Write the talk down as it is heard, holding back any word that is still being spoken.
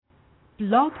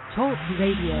Blog Talk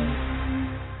Radio.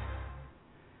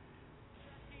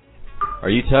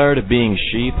 Are you tired of being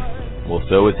sheep? Well,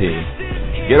 so is he.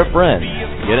 Get a friend,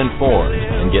 get informed,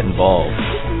 and get involved.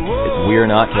 It's We're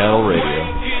Not Cattle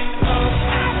Radio.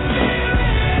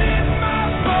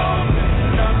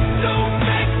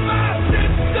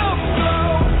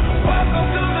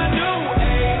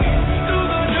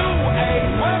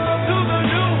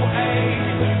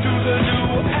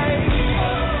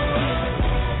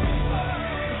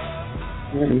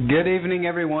 Good evening,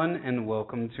 everyone, and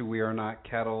welcome to We Are Not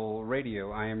Cattle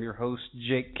Radio. I am your host,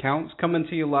 Jake Counts, coming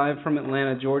to you live from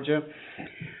Atlanta, Georgia.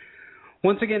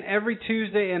 Once again, every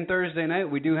Tuesday and Thursday night,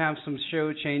 we do have some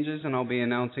show changes, and I'll be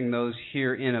announcing those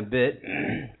here in a bit.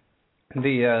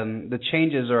 The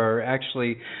changes are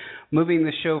actually moving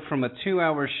the show from a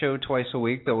 2-hour show twice a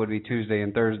week, that would be Tuesday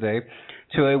and Thursday,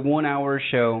 to a 1-hour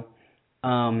show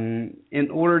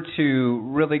in order to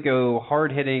really go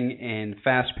hard-hitting and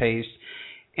fast-paced.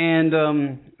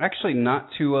 And actually not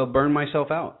to burn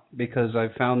myself out, because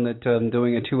I've found that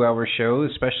doing a 2-hour show,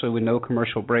 especially with no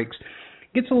commercial breaks,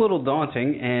 gets a little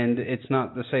daunting. And it's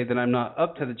not to say that I'm not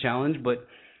up to the challenge, but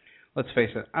let's face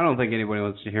it, I don't think anybody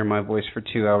wants to hear my voice for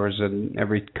 2 hours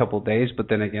every couple of days. But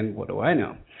then again, what do I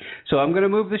know? So I'm going to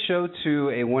move the show to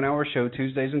a 1-hour show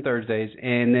Tuesdays and Thursdays,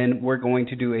 and then we're going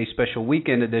to do a special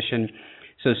weekend edition.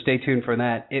 So stay tuned for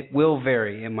that. It will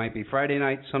vary. It might be Friday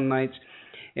night some nights.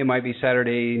 It might be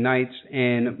Saturday nights,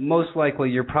 and most likely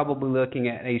you're probably looking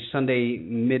at a Sunday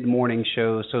mid-morning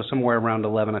show, so somewhere around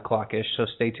 11 o'clock-ish, so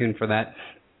stay tuned for that.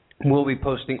 We'll be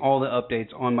posting all the updates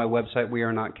on my website,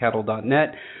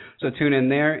 wearenotcattle.net, so tune in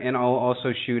there, and I'll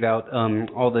also shoot out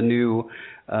all the new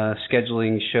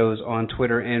scheduling shows on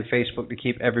Twitter and Facebook to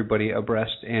keep everybody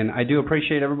abreast. And I do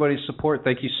appreciate everybody's support.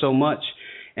 Thank you so much.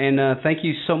 And thank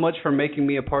you so much for making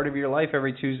me a part of your life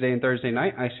every Tuesday and Thursday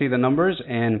night. I see the numbers,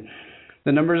 and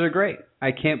the numbers are great.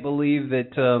 I can't believe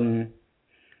that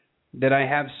that I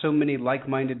have so many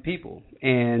like-minded people.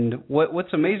 And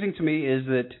what's amazing to me is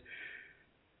that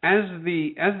as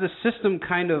the system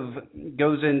kind of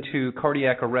goes into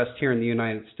cardiac arrest here in the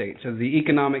United States, as the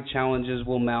economic challenges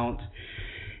will mount,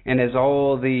 and as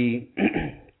all the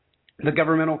the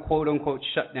governmental quote-unquote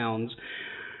shutdowns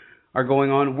are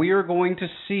going on, we are going to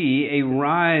see a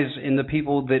rise in the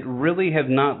people that really have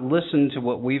not listened to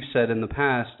what we've said in the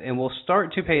past, and will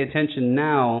start to pay attention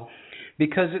now,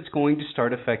 because it's going to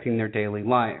start affecting their daily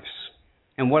lives.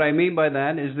 And what I mean by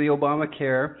that is the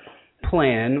Obamacare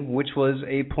plan, which was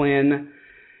a plan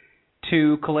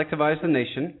to collectivize the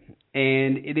nation,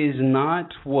 and it is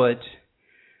not what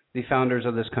the founders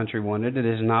of this country wanted. It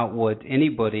is not what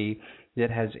anybody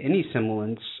that has any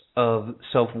semblance of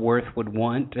self-worth would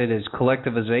want. It is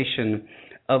collectivization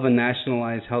of a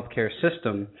nationalized healthcare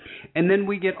system. And then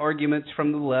we get arguments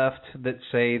from the left that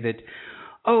say that,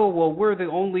 oh, well, we're the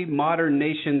only modern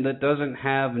nation that doesn't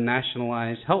have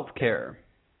nationalized healthcare.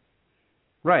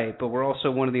 Right, but we're also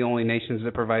one of the only nations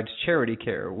that provides charity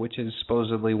care, which is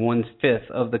supposedly 1/5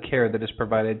 of the care that is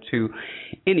provided to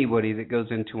anybody that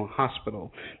goes into a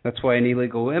hospital. That's why an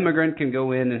illegal immigrant can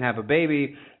go in and have a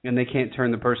baby, and they can't turn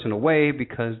the person away,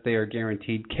 because they are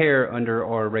guaranteed care under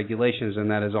our regulations, and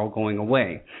that is all going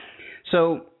away.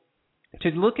 So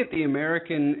to look at the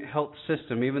American health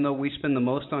system, even though we spend the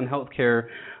most on health care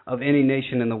of any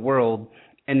nation in the world,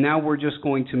 and now we're just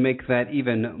going to make that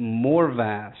even more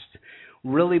vast,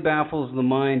 really baffles the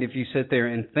mind if you sit there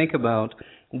and think about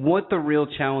what the real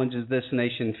challenges this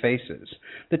nation faces.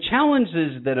 The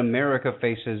challenges that America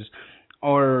faces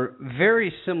are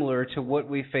very similar to what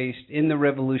we faced in the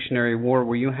Revolutionary War,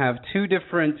 where you have two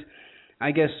different,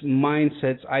 I guess,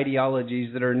 mindsets,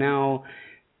 ideologies that are now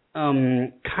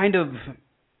kind of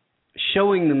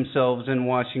showing themselves in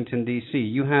Washington, D.C.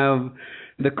 You have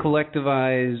the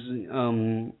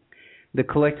collectivized,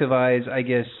 I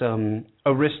guess,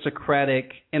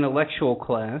 aristocratic intellectual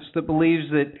class that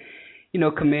believes that,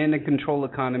 command and control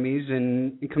economies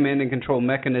and command and control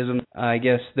mechanisms, I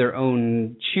guess, their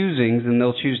own choosings, and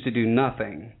they'll choose to do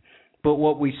nothing. But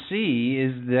what we see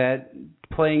is that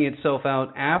playing itself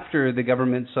out after the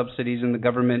government subsidies and the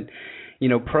government,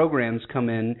 programs come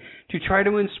in to try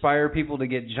to inspire people to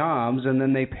get jobs, and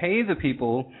then they pay the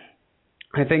people.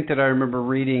 I think that I remember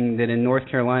reading that in North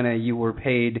Carolina you were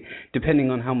paid,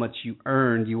 depending on how much you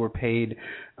earned, you were paid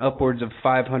upwards of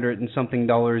 $500 and something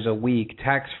a week,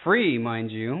 tax-free,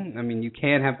 mind you. I mean, you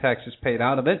can have taxes paid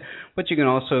out of it, but you can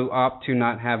also opt to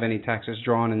not have any taxes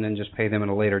drawn and then just pay them at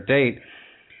a later date.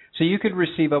 So you could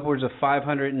receive upwards of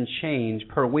 $500 and change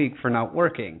per week for not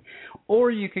working.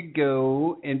 Or you could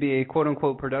go and be a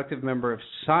quote-unquote productive member of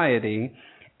society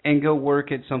and go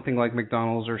work at something like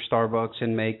McDonald's or Starbucks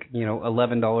and make,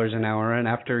 $11 an hour, and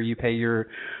after you pay your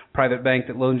private bank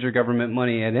that loans your government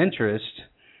money at interest,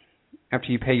 after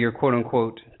you pay your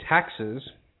quote-unquote taxes,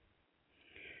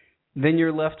 then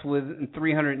you're left with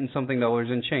 $300 and something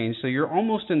and change. So you're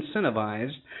almost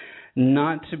incentivized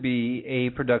not to be a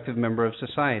productive member of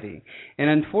society. And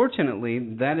unfortunately,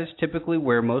 that is typically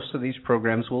where most of these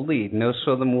programs will lead. Most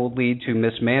of them will lead to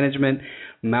mismanagement,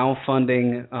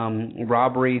 malfunding,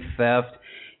 robbery, theft,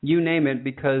 you name it,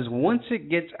 because once it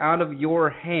gets out of your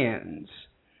hands,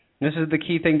 this is the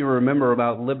key thing to remember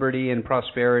about liberty and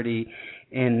prosperity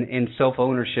and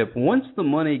self-ownership. Once the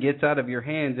money gets out of your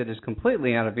hands, it is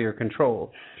completely out of your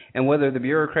control. And whether the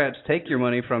bureaucrats take your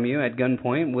money from you at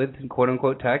gunpoint with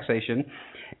quote-unquote taxation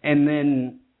and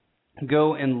then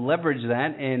go and leverage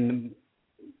that and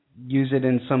use it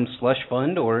in some slush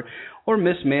fund or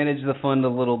mismanage the fund a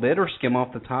little bit or skim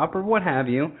off the top or what have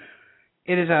you,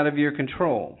 it is out of your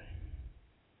control.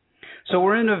 So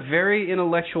we're in a very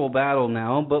intellectual battle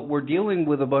now, but we're dealing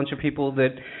with a bunch of people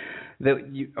that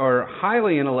are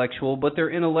highly intellectual, but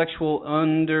they're intellectual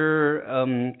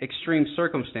under extreme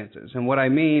circumstances. And what I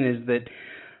mean is that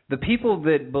the people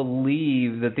that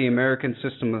believe that the American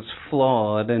system is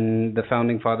flawed and the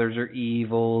Founding Fathers are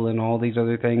evil and all these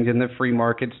other things and the free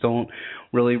markets don't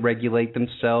really regulate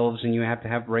themselves and you have to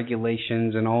have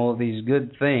regulations and all of these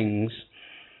good things,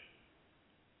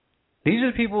 these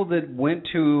are the people that went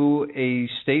to a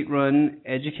state-run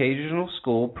educational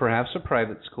school, perhaps a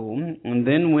private school, and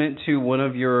then went to one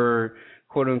of your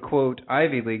quote-unquote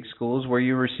Ivy League schools where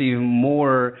you receive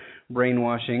more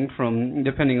brainwashing from,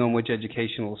 depending on which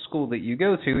educational school that you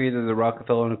go to, either the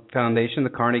Rockefeller Foundation, the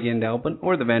Carnegie Endowment,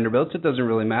 or the Vanderbilts. It doesn't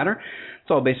really matter.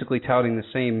 It's all basically touting the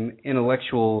same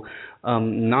intellectual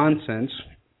nonsense,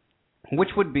 which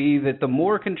would be that the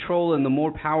more control and the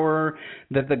more power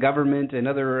that the government and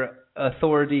other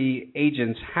authority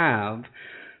agents have,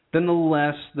 then the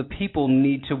less the people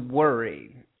need to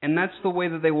worry. And that's the way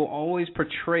that they will always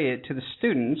portray it to the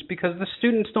students, because the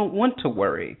students don't want to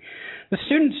worry. The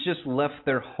students just left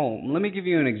their home. Let me give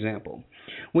you an example.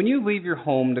 When you leave your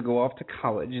home to go off to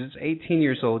college, as 18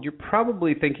 years old, you're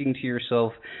probably thinking to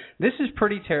yourself, this is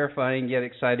pretty terrifying yet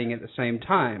exciting at the same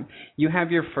time. You have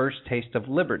your first taste of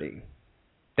liberty.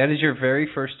 That is your very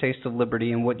first taste of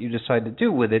liberty, and what you decide to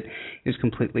do with it is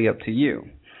completely up to you.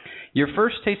 Your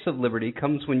first taste of liberty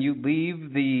comes when you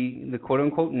leave the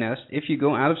quote-unquote nest, if you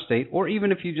go out of state, or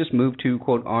even if you just move to,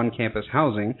 quote, on-campus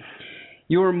housing.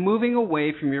 You are moving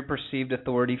away from your perceived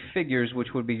authority figures, which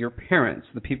would be your parents,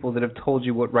 the people that have told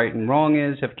you what right and wrong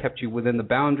is, have kept you within the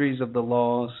boundaries of the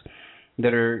laws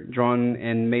that are drawn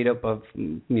and made up of,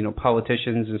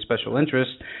 politicians and special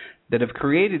interests that have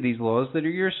created these laws that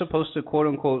you're supposed to,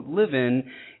 quote-unquote, live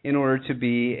in order to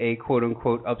be a,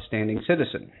 quote-unquote, upstanding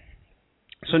citizen.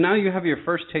 So now you have your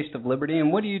first taste of liberty,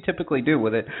 and what do you typically do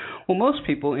with it? Well, most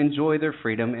people enjoy their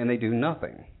freedom, and they do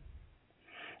nothing.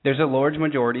 There's a large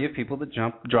majority of people that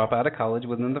drop out of college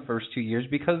within the first 2 years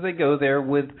because they go there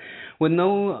with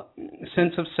no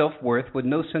sense of self-worth, with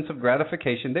no sense of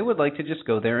gratification. They would like to just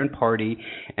go there and party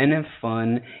and have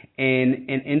fun and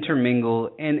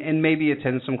intermingle and maybe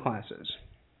attend some classes.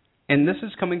 And this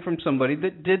is coming from somebody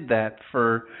that did that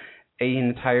for an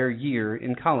entire year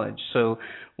in college. So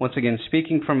once again,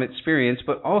 speaking from experience,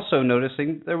 but also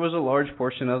noticing there was a large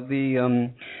portion of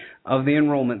the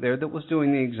enrollment there that was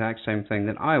doing the exact same thing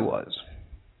that I was.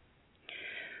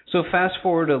 So fast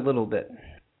forward a little bit.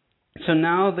 So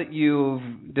now that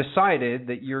you've decided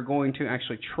that you're going to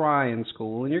actually try in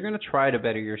school and you're going to try to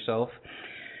better yourself,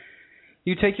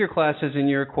 you take your classes in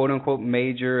your quote-unquote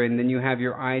major, and then you have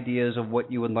your ideas of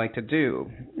what you would like to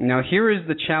do. Now here is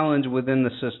the challenge within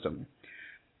the system.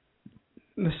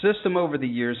 The system over the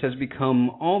years has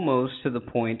become almost to the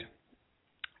point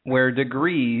where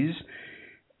degrees,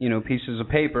 pieces of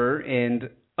paper and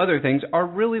other things are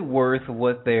really worth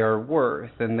what they are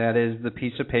worth, and that is the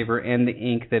piece of paper and the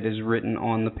ink that is written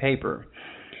on the paper.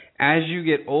 As you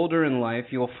get older in life,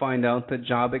 you'll find out that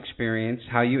job experience,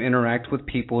 how you interact with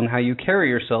people, and how you carry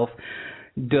yourself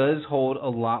does hold a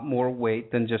lot more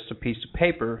weight than just a piece of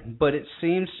paper. But it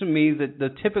seems to me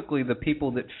that typically the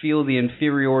people that feel the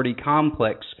inferiority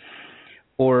complex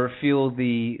or feel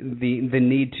the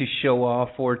need to show off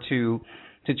or to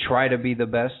try to be the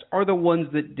best are the ones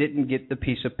that didn't get the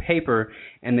piece of paper,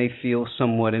 and they feel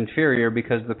somewhat inferior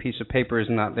because the piece of paper is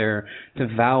not there to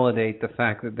validate the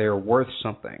fact that they're worth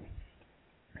something.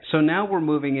 So now we're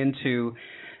moving into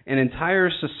an entire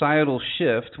societal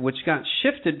shift, which got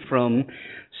shifted from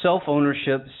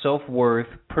self-ownership, self-worth,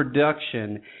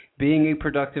 production, being a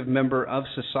productive member of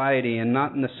society, and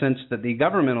not in the sense that the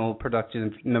governmental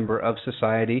productive member of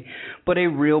society, but a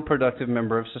real productive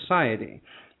member of society.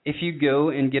 If you go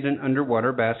and get an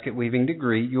underwater basket weaving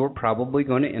degree, you're probably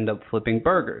going to end up flipping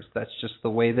burgers. That's just the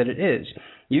way that it is.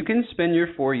 You can spend your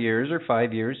 4 years or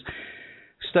 5 years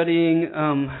studying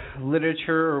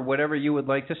literature or whatever you would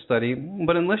like to study,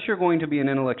 but unless you're going to be an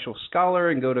intellectual scholar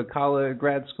and go to college,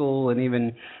 grad school, and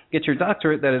even get your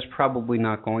doctorate, that is probably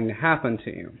not going to happen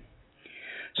to you.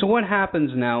 So what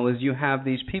happens now is you have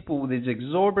these people with these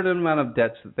exorbitant amount of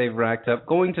debts that they've racked up,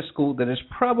 going to school that is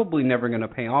probably never going to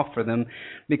pay off for them,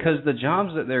 because the jobs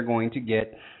that they're going to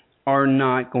get are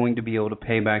not going to be able to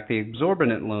pay back the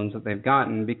exorbitant loans that they've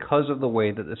gotten because of the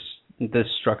way that this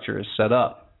structure is set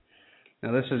up.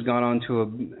 Now, this has gone on to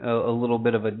a little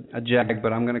bit of a jag,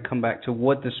 but I'm going to come back to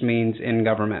what this means in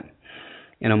government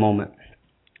in a moment.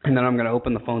 And then I'm going to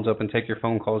open the phones up and take your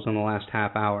phone calls in the last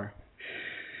half hour.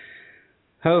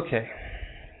 Okay,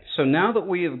 so now that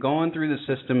we have gone through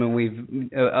the system and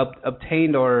we've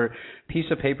obtained our piece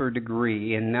of paper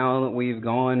degree, and now that we've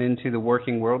gone into the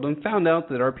working world and found out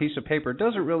that our piece of paper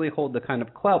doesn't really hold the kind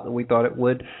of clout that we thought it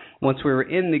would once we were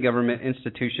in the government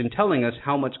institution telling us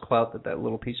how much clout that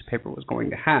little piece of paper was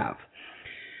going to have,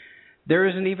 there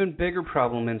is an even bigger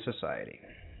problem in society.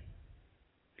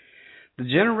 The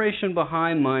generation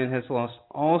behind mine has lost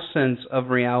all sense of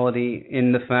reality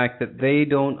in the fact that they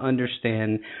don't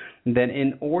understand that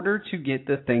in order to get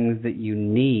the things that you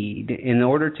need, in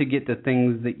order to get the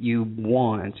things that you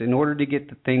want, in order to get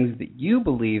the things that you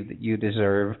believe that you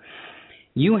deserve,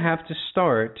 you have to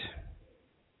start,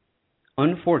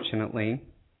 unfortunately,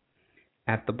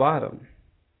 at the bottom.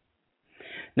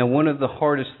 Now, one of the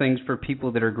hardest things for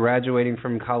people that are graduating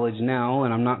from college now,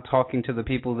 and I'm not talking to the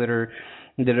people that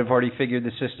have already figured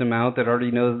the system out, that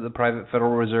already know that the private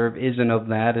Federal Reserve isn't of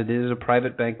that. It is a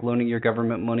private bank loaning your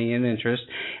government money and interest,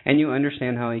 and you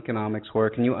understand how economics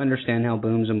work, and you understand how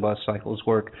booms and bust cycles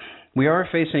work. We are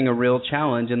facing a real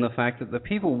challenge in the fact that the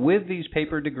people with these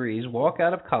paper degrees walk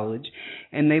out of college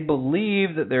and they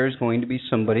believe that there is going to be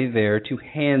somebody there to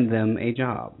hand them a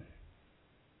job.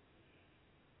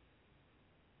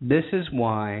 This is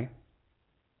why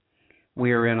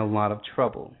we are in a lot of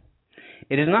trouble.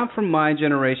 It is not from my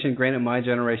generation. Granted, my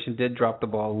generation did drop the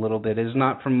ball a little bit. It is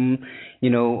not from,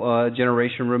 a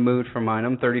generation removed from mine.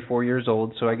 I'm 34 years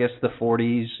old, so I guess the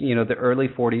 40s, the early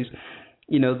 40s,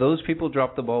 those people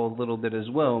dropped the ball a little bit as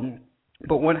well.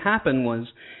 But what happened was,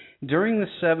 during the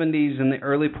 70s and the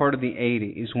early part of the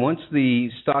 80s, once the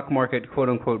stock market,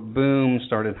 quote-unquote, boom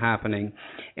started happening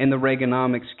and the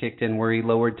Reaganomics kicked in where he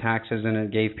lowered taxes and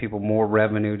it gave people more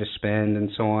revenue to spend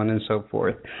and so on and so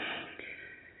forth,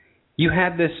 you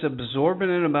had this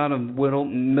exorbitant amount of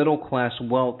middle-class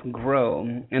wealth grow.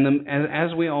 And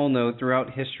as we all know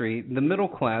throughout history, the middle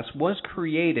class was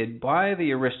created by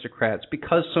the aristocrats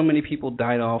because so many people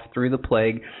died off through the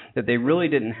plague that they really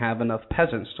didn't have enough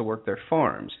peasants to work their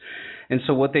farms. And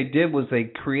so what they did was they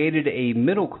created a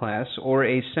middle class or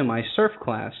a semi-serf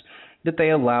class that they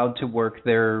allowed to work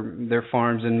their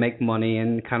farms and make money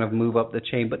and kind of move up the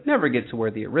chain, but never get to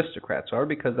where the aristocrats are,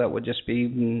 because that would just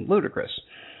be ludicrous.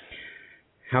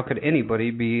 How could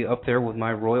anybody be up there with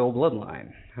my royal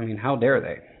bloodline? I mean, how dare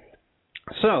they?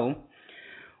 So,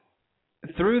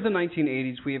 through the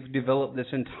 1980s, we have developed this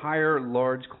entire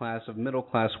large class of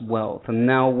middle-class wealth. And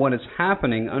now what is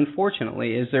happening,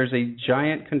 unfortunately, is there's a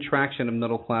giant contraction of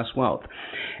middle-class wealth.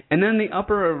 And then the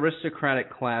upper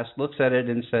aristocratic class looks at it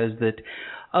and says that,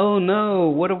 oh no,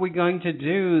 what are we going to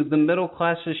do? The middle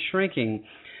class is shrinking.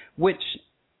 Which,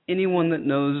 anyone that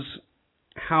knows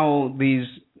how these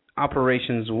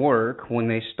operations work, when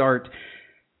they start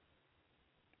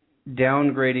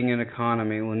downgrading an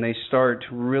economy, when they start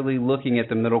really looking at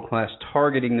the middle class,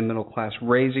 targeting the middle class,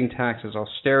 raising taxes,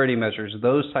 austerity measures,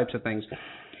 those types of things,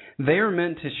 they are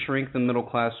meant to shrink the middle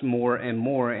class more and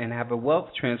more and have a wealth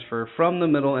transfer from the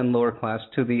middle and lower class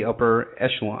to the upper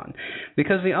echelon.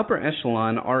 Because the upper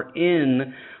echelon are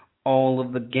in all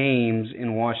of the games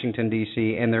in Washington,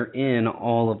 D.C., and they're in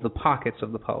all of the pockets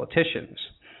of the politicians.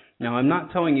 Now, I'm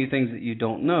not telling you things that you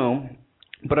don't know,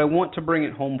 but I want to bring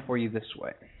it home for you this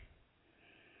way.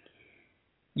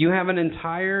 You have an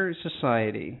entire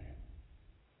society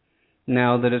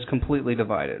now that is completely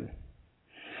divided.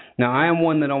 Now, I am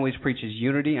one that always preaches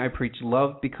unity. I preach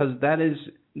love because that is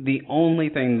the only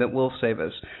thing that will save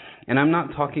us. And I'm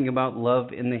not talking about love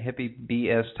in the hippie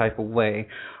BS type of way.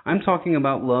 I'm talking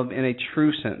about love in a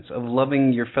true sense of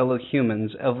loving your fellow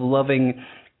humans, of loving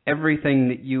everything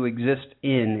that you exist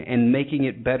in and making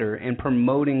it better and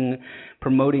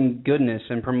promoting goodness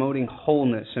and promoting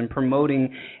wholeness and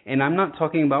promoting, and I'm not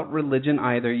talking about religion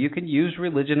either. You can use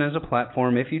religion as a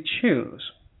platform if you choose.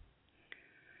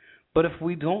 But if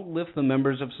we don't lift the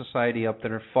members of society up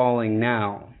that are falling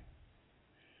now,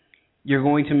 you're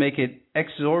going to make it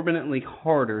exorbitantly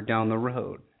harder down the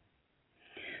road.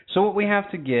 So what we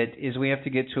have to get is we have to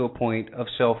get to a point of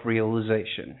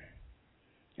self-realization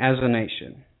as a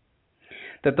nation.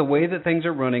 That the way that things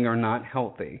are running are not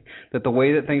healthy. That the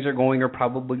way that things are going are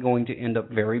probably going to end up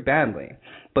very badly.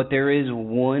 But there is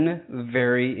one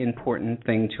very important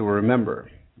thing to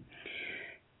remember.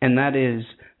 And that is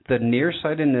the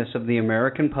nearsightedness of the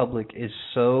American public is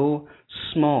so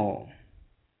small.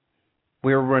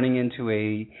 We're running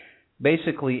into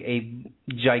basically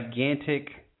a gigantic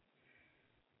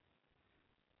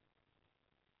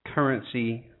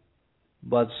currency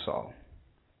buzzsaw.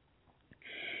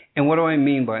 And what do I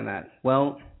mean by that?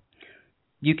 Well,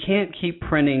 you can't keep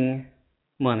printing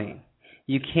money.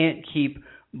 You can't keep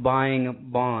buying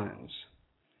bonds,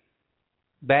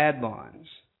 bad bonds,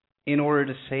 in order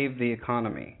to save the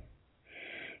economy.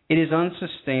 It is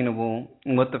unsustainable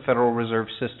what the Federal Reserve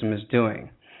System is doing.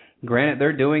 Granted,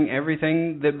 they're doing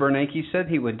everything that Bernanke said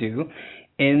he would do.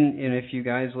 And if you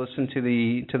guys listened to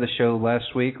the show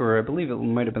last week, or I believe it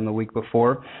might have been the week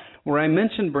before, where I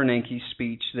mentioned Bernanke's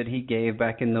speech that he gave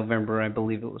back in November, I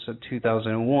believe it was of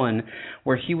 2001,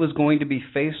 where he was going to be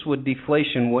faced with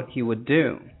deflation, what he would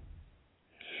do.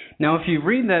 Now, if you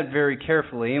read that very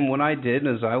carefully, and what I did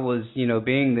is I was,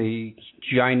 being the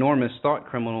ginormous thought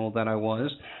criminal that I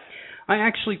was, I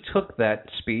actually took that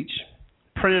speech,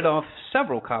 printed off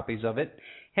several copies of it,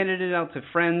 handed it out to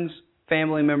friends,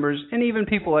 family members, and even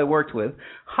people I worked with,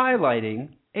 highlighting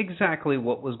exactly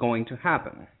what was going to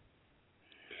happen.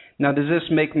 Now, does this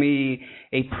make me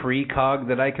a precog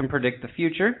that I can predict the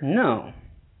future? No.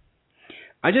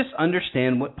 I just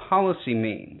understand what policy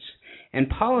means. And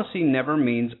policy never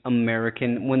means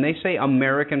American. When they say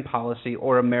American policy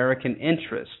or American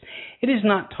interest, it is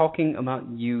not talking about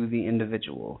you, the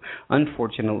individual.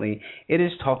 Unfortunately, it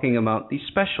is talking about the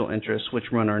special interests which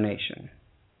run our nation.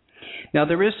 Now,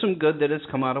 there is some good that has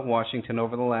come out of Washington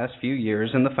over the last few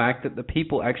years, and the fact that the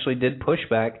people actually did push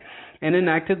back and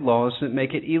enacted laws that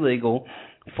make it illegal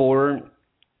for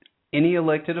any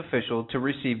elected official to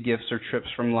receive gifts or trips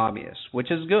from lobbyists,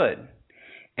 which is good.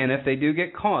 And if they do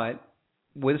get caught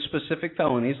with specific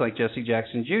felonies like Jesse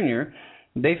Jackson Jr.,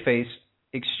 they face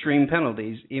extreme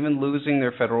penalties, even losing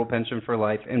their federal pension for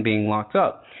life and being locked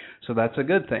up. So that's a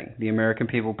good thing. The American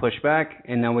people pushed back,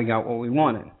 and now we got what we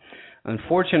wanted.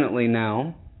 Unfortunately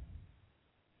now,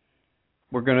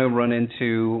 we're going to run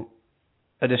into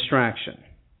a distraction.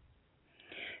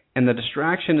 And the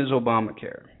distraction is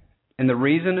Obamacare. And the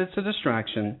reason it's a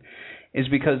distraction is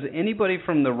because anybody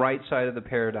from the right side of the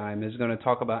paradigm is going to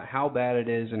talk about how bad it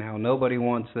is and how nobody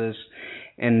wants this,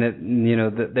 and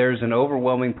that that there's an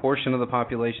overwhelming portion of the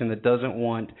population that doesn't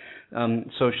want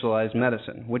socialized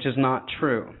medicine, which is not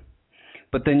true.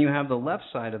 But then you have the left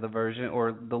side of the version,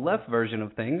 or the left version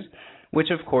of things, which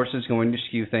of course is going to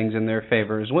skew things in their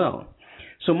favor as well.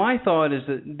 So my thought is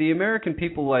that the American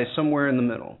people lie somewhere in the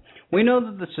middle. We know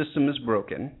that the system is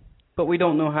broken, but we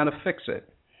don't know how to fix it.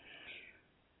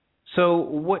 So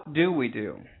what do we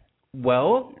do?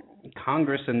 Well,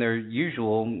 Congress, in their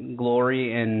usual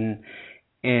glory and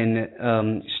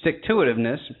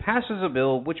stick-to-itiveness, passes a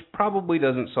bill which probably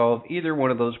doesn't solve either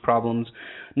one of those problems,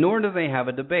 nor do they have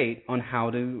a debate on how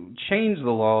to change the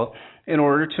law in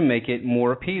order to make it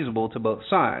more appeasable to both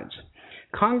sides.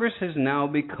 Congress has now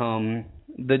become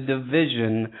the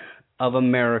division of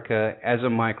America as a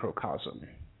microcosm.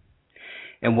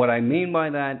 And what I mean by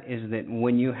that is that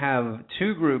when you have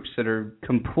two groups that are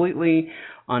completely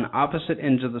on opposite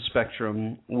ends of the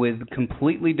spectrum with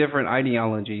completely different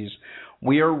ideologies,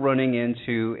 we are running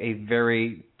into a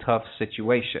very tough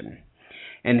situation,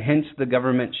 and hence the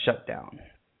government shutdown.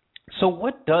 So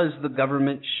what does the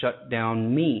government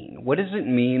shutdown mean? What does it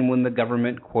mean when the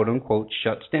government, quote-unquote,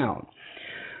 shuts down?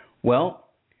 Well,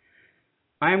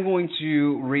 I am going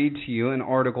to read to you an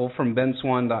article from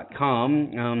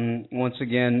benswan.com. Once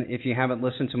again, if you haven't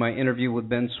listened to my interview with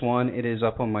Ben Swann, it is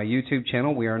up on my YouTube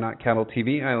channel, We Are Not Cattle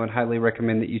TV. I would highly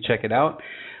recommend that you check it out.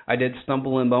 I did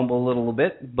stumble and bumble a little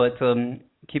bit, but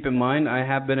keep in mind I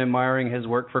have been admiring his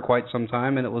work for quite some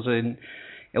time, and it was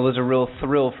a real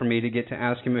thrill for me to get to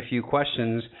ask him a few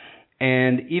questions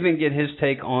and even get his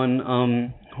take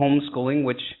on homeschooling,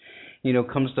 which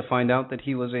comes to find out that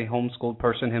he was a homeschooled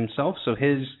person himself. So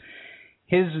his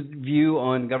view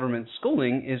on government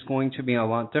schooling is going to be a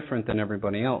lot different than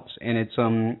everybody else. And it's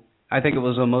I think it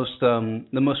was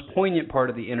the most poignant part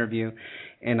of the interview,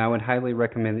 and I would highly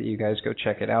recommend that you guys go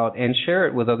check it out and share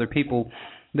it with other people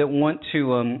that want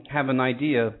to have an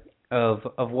idea of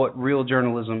what real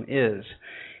journalism is.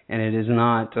 And it is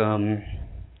not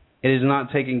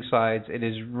taking sides. It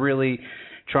is really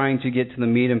trying to get to the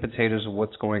meat and potatoes of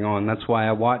what's going on. That's why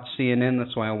I watch CNN.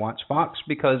 That's why I watch Fox,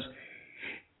 because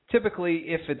typically,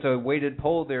 if it's a weighted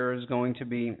poll, there is going to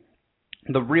be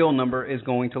the real number is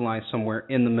going to lie somewhere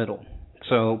in the middle.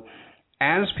 So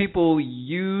as people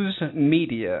use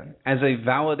media as a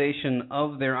validation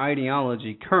of their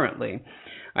ideology currently,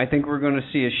 I think we're going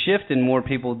to see a shift in more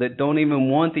people that don't even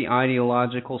want the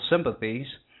ideological sympathies,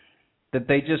 that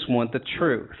they just want the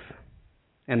truth,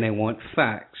 and they want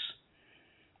facts.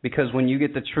 Because when you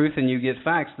get the truth and you get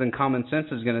facts, then common sense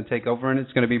is going to take over, and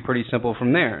it's going to be pretty simple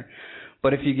from there.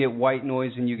 But if you get white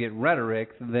noise and you get rhetoric,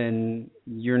 then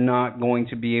you're not going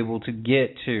to be able to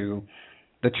get to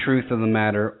the truth of the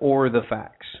matter or the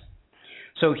facts.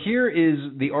 So here is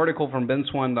the article from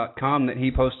benswan.com that he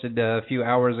posted a few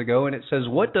hours ago, and it says,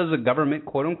 what does a government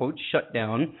quote-unquote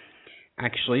shutdown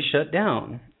actually shut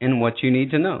down, and what you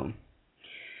need to know?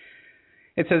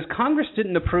 It says, Congress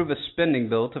didn't approve a spending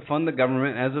bill to fund the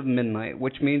government as of midnight,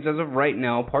 which means as of right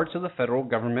now, parts of the federal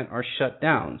government are shut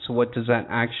down. So what does that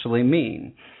actually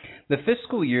mean? The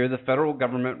fiscal year, the federal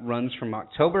government runs from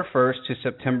October 1st to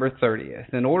September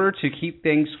 30th. In order to keep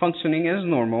things functioning as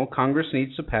normal, Congress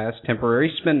needs to pass a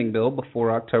temporary spending bill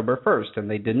before October 1st,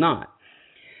 and they did not.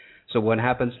 So what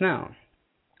happens now?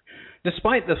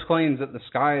 Despite the claims that the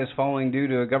sky is falling due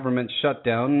to a government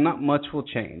shutdown, not much will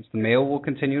change. The mail will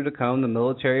continue to come, the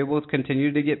military will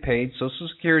continue to get paid, Social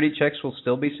Security checks will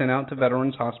still be sent out to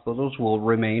veterans, hospitals will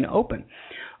remain open.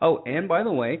 Oh, and by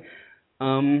the way,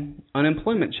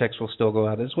 unemployment checks will still go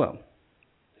out as well.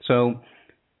 So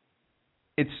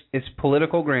it's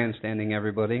political grandstanding,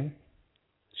 everybody.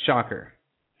 Shocker.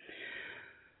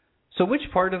 So which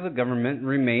part of the government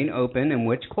remain open and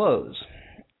which close?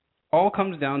 All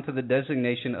comes down to the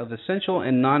designation of essential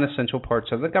and non-essential parts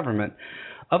of the government.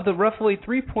 Of the roughly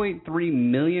 3.3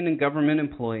 million in government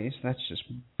employees, that's just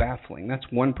baffling. That's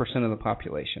 1% of the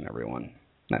population, everyone.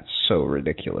 That's so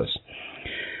ridiculous.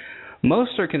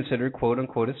 Most are considered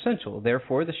quote-unquote essential.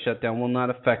 Therefore, the shutdown will not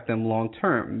affect them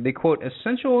long-term. The quote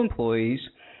essential employees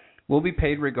will be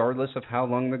paid regardless of how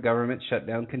long the government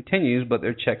shutdown continues, but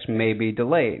their checks may be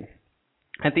delayed.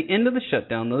 At the end of the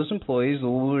shutdown, those employees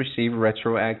will receive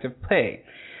retroactive pay.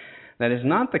 That is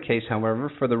not the case,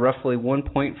 however, for the roughly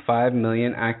 1.5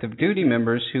 million active duty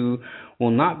members who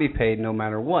will not be paid no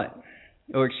matter what.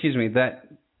 That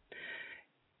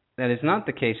is not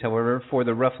the case, however, for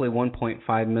the roughly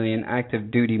 1.5 million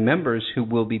active duty members who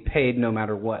will be paid no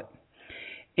matter what.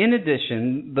 In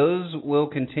addition, those will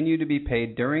continue to be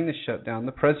paid during the shutdown.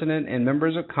 The President and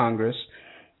members of Congress,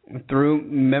 through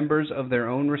members of their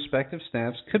own respective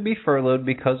staffs, could be furloughed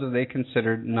because they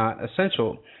considered not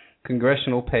essential.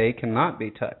 Congressional pay cannot be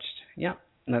touched. Yeah,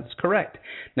 that's correct.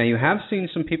 Now, you have seen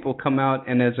some people come out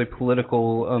and as a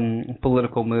political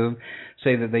move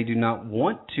say that they do not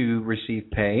want to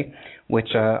receive pay,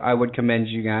 which I would commend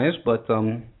you guys, but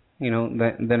then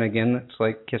again, it's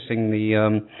like kissing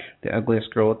the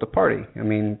ugliest girl at the party. I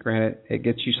mean, granted, it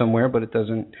gets you somewhere, but it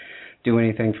doesn't do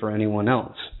anything for anyone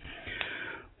else.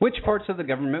 Which parts of the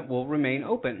government will remain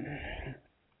open?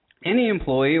 Any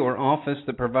employee or office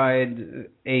that provide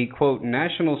a, quote,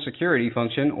 national security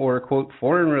function or, quote,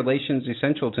 foreign relations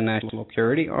essential to national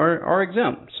security are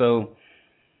exempt. So,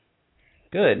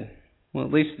 good. Well,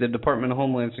 at least the Department of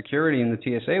Homeland Security and the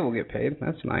TSA will get paid.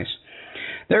 That's nice.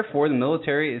 Therefore, the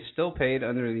military is still paid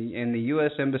and the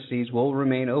U.S. embassies will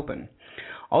remain open.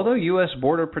 Although U.S.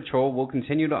 Border Patrol will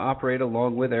continue to operate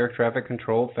along with air traffic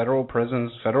control, federal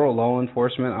prisons, federal law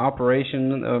enforcement,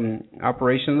 operation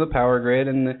of the power grid,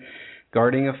 and the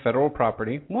guarding of federal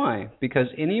property. Why? Because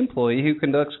any employee who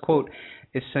conducts, quote,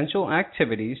 essential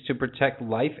activities to protect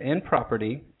life and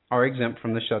property are exempt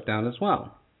from the shutdown as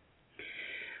well.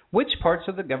 Which parts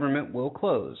of the government will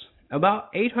close? About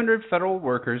 800 federal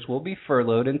workers will be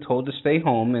furloughed and told to stay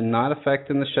home and not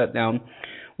affected in the shutdown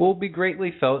will be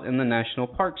greatly felt in the National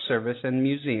Park Service and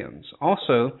museums.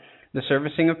 Also, the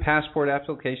servicing of passport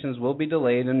applications will be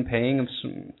delayed and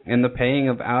the paying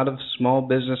of out-of-Small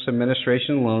Business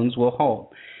Administration loans will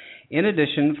halt. In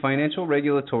addition, financial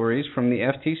regulatories from the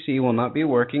FTC will not be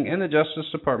working and the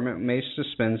Justice Department may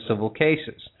suspend civil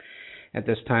cases. At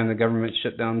this time, the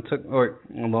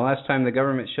last time the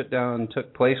government shutdown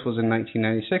took place was in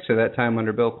 1996, at that time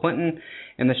under Bill Clinton,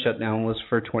 and the shutdown was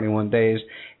for 21 days,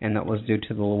 and that was due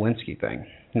to the Lewinsky thing.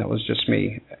 And that was just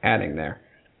me adding there.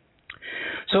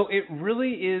 So it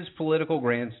really is political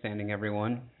grandstanding,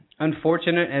 everyone.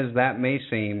 unfortunate as that may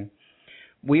seem,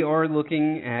 we are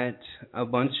looking at a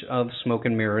bunch of smoke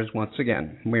and mirrors once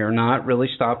again. We are not really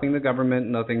stopping the government.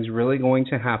 Nothing's really going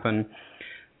to happen.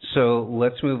 So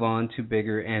let's move on to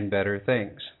bigger and better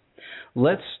things.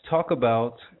 Let's talk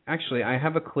about, actually, I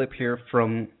have a clip here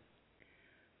from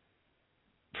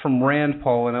Rand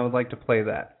Paul, and I would like to play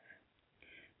that.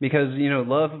 Because,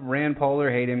 love Rand Paul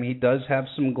or hate him, he does have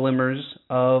some glimmers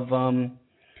of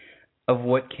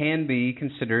what can be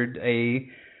considered a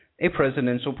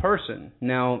presidential person.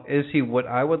 Now, is he what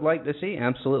I would like to see?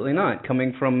 Absolutely not.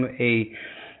 Coming from a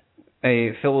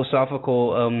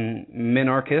philosophical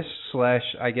minarchist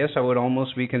 / I guess I would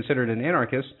almost be considered an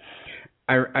anarchist,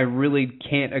 I really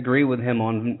can't agree with him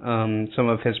on some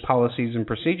of his policies and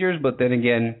procedures, but then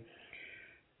again,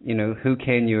 who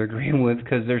can you agree with?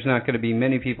 Because there's not going to be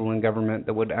many people in government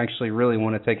that would actually really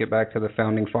want to take it back to the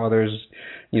Founding Fathers,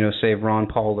 save Ron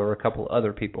Paul or a couple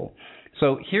other people.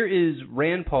 So here is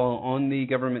Rand Paul on the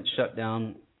government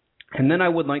shutdown, and then I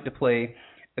would like to play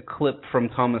a clip from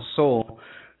Thomas Sowell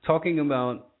talking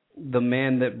about the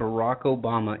man that Barack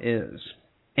Obama is.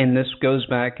 And this goes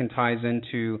back and ties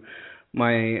into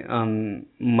my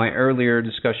earlier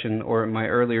discussion or my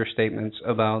earlier statements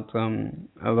about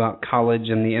college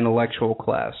and the intellectual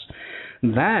class.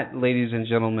 That, ladies and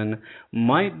gentlemen,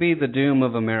 might be the doom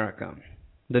of America.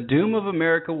 The doom of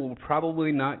America will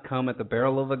probably not come at the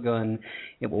barrel of a gun.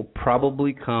 It will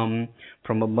probably come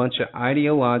from a bunch of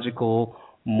ideological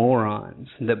morons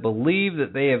that believe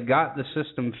that they have got the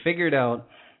system figured out,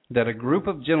 that a group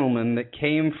of gentlemen that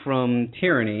came from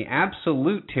tyranny,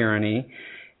 absolute tyranny,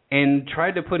 and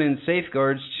tried to put in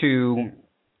safeguards to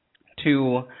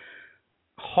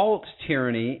halt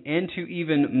tyranny and to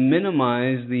even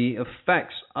minimize the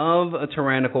effects of a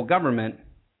tyrannical government,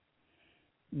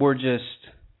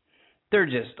 they're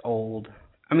just old.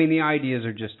 I mean, the ideas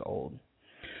are just old.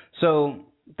 So,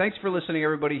 thanks for listening,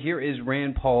 everybody. Here is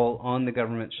Rand Paul on the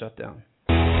government shutdown.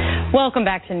 Welcome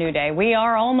back to New Day. We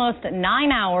are almost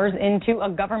 9 hours into a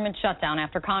government shutdown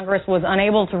after Congress was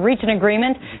unable to reach an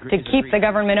agreement to keep the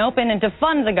government open and to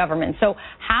fund the government. So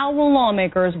how will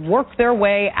lawmakers work their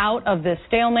way out of this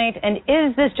stalemate? And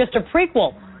is this just a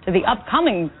prequel to the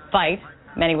upcoming fight,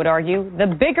 many would argue, the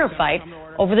bigger fight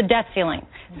over the debt ceiling?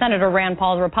 Senator Rand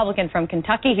Paul is a Republican from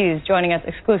Kentucky. He's joining us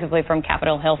exclusively from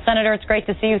Capitol Hill. Senator, it's great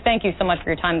to see you. Thank you so much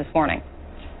for your time this morning.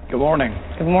 Good morning.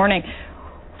 Good morning.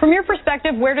 From your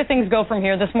perspective, where do things go from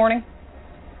here this morning?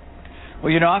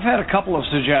 Well, I've had a couple of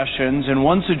suggestions, and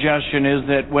one suggestion is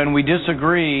that when we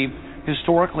disagree,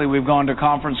 historically we've gone to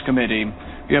conference committee.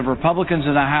 You have Republicans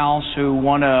in the House who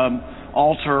want to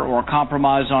alter or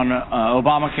compromise on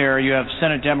Obamacare. You have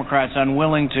Senate Democrats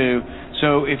unwilling to.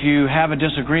 So if you have a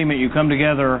disagreement, you come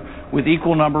together with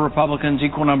equal number Republicans,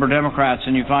 equal number Democrats,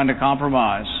 and you find a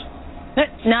compromise.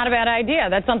 Not a bad idea.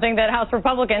 That's something that House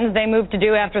Republicans, they moved to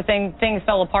do after things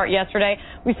fell apart yesterday.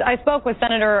 I spoke with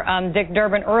Senator Dick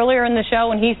Durbin earlier in the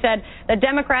show, and he said that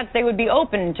Democrats, they would be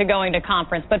open to going to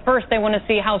conference, but first they want to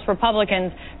see House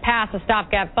Republicans pass a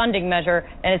stopgap funding measure.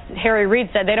 And as Harry Reid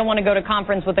said, they don't want to go to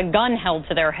conference with a gun held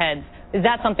to their heads. Is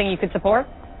that something you could support?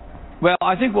 Well,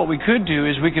 I think what we could do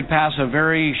is we could pass a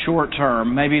very short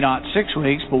term, maybe not 6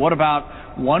 weeks, but what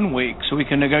about 1 week so we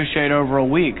can negotiate over a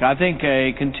week? I think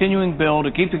a continuing bill to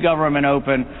keep the government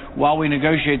open while we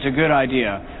negotiate is a good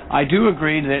idea. I do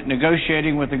agree that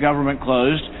negotiating with the government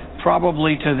closed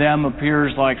probably to them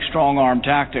appears like strong-arm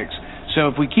tactics. So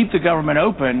if we keep the government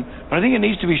open, but I think it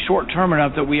needs to be short-term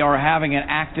enough that we are having an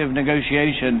active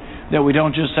negotiation, that we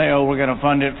don't just say, oh, we're going to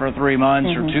fund it for 3 months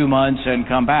or 2 months and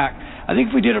come back. I think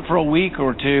if we did it for a week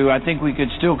or two, I think we could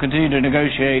still continue to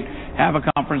negotiate, have a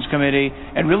conference committee,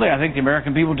 and really I think the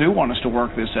American people do want us to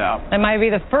work this out. That might be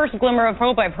the first glimmer of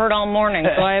hope I've heard all morning,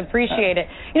 so I appreciate it.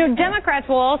 Democrats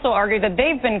will also argue that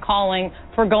they've been calling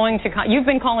for you've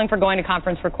been calling for going to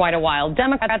conference for quite a while.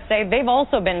 Democrats say they've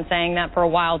also been saying that for a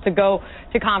while, to go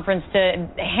to conference to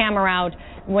hammer out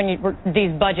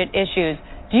these budget issues.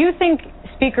 Do you think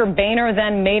Speaker Boehner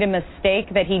then made a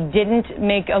mistake that he didn't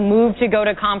make a move to go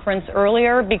to conference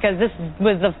earlier, because this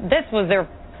was their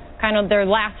kind of their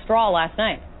last straw last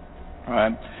night? All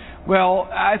right. Well,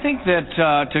 I think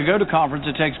that to go to conference,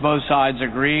 it takes both sides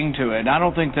agreeing to it. I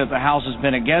don't think that the House has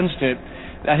been against it.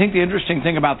 I think the interesting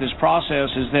thing about this process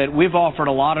is that we've offered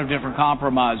a lot of different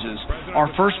compromises.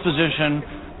 Our first position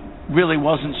really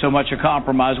wasn't so much a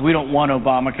compromise. We don't want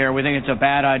Obamacare. We think it's a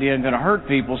bad idea and going to hurt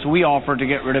people, so we offered to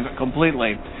get rid of it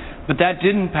completely. But that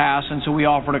didn't pass, and so we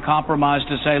offered a compromise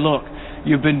to say, look,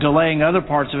 you've been delaying other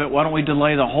parts of it. Why don't we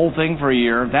delay the whole thing for a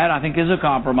year? That, I think, is a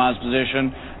compromise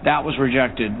position. That was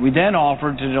rejected. We then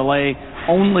offered to delay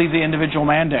only the individual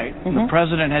mandate. The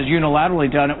president has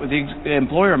unilaterally done it with the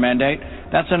employer mandate.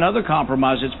 That's another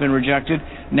compromise that's been rejected.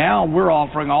 Now we're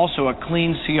offering also a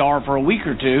clean CR for a week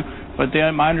or two, but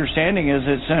then my understanding is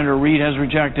that Senator Reid has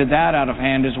rejected that out of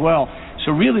hand as well.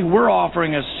 So really we're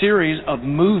offering a series of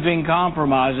moving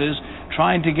compromises,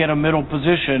 trying to get a middle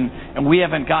position, and we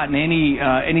haven't gotten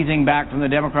anything back from the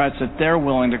Democrats that they're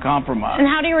willing to compromise. And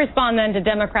how do you respond then to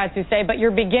Democrats who say, but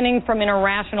you're beginning from an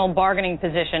irrational bargaining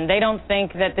position? They don't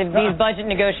think that these budget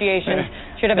negotiations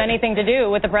should have anything to do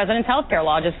with the president's health care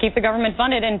law. Just keep the government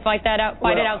funded and fight it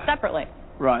out separately.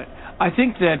 Right. I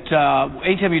think that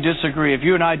anytime you disagree, if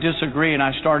you and I disagree and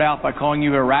I start out by calling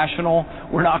you irrational,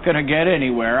 we're not going to get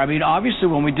anywhere. I mean, obviously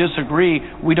when we disagree,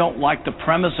 we don't like the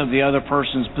premise of the other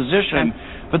person's position.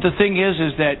 But the thing is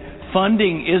that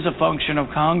funding is a function of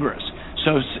Congress.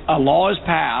 So a law is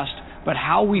passed, but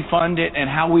how we fund it and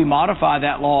how we modify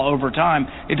that law over time,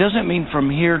 it doesn't mean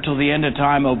from here till the end of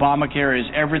time Obamacare is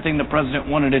everything the president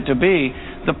wanted it to be.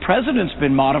 The president's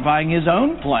been modifying his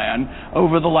own plan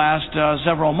over the last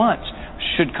several months.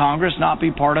 Should Congress not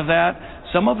be part of that?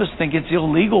 Some of us think it's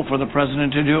illegal for the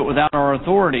president to do it without our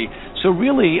authority. So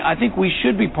really, I think we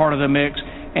should be part of the mix,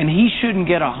 and he shouldn't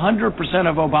get 100%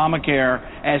 of Obamacare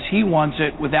as he wants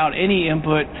it without any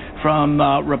input from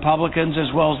Republicans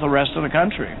as well as the rest of the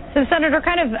country. So, Senator,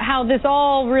 kind of how this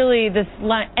all really, this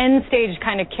end stage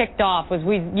kind of kicked off was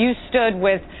you stood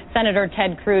with Senator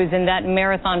Ted Cruz in that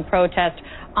marathon protest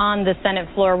on the Senate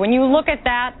floor. When you look at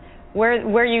that,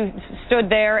 where you stood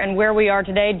there and where we are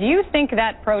today, do you think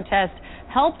that protest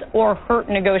helped or hurt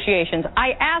negotiations?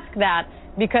 I ask that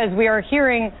because we are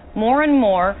hearing more and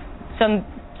more some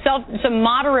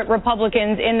moderate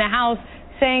Republicans in the House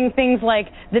saying things like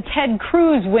the Ted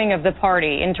Cruz wing of the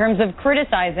party in terms of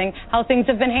criticizing how things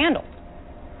have been handled.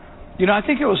 You know, I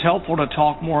think it was helpful to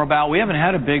talk more about, we haven't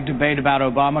had a big debate about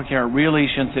Obamacare really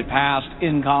since it passed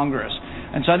in Congress.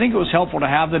 And so I think it was helpful to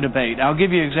have the debate. I'll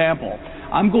give you an example.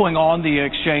 I'm going on the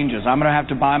exchanges. I'm going to have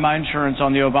to buy my insurance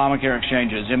on the Obamacare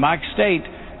exchanges. In my state,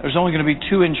 there's only going to be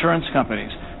 2 insurance companies.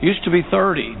 Used to be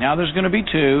 30. Now there's going to be 2.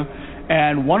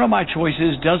 And one of my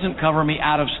choices doesn't cover me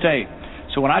out of state.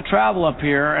 So when I travel up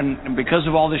here, and because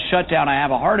of all this shutdown, I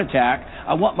have a heart attack,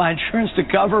 I want my insurance to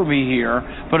cover me here,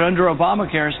 but under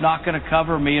Obamacare, it's not going to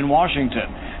cover me in Washington.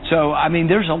 So, I mean,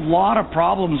 there's a lot of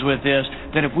problems with this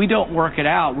that if we don't work it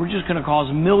out, we're just going to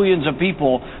cause millions of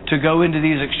people to go into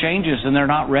these exchanges, and they're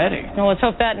not ready. Well, let's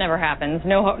hope that never happens.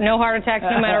 No heart attacks,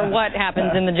 no matter what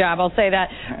happens in the job. I'll say that.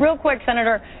 Real quick,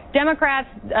 Senator, Democrats,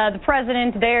 the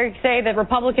president, they say that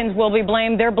Republicans will be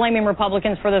blamed. They're blaming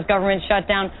Republicans for this government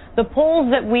shutdown. The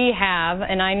polls that we have,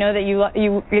 and I know that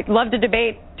you love to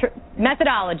debate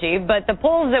methodology, but the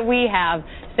polls that we have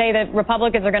say that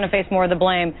Republicans are going to face more of the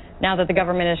blame now that the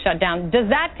government is shut down. Does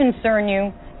that concern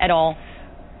you at all?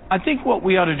 I think what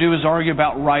we ought to do is argue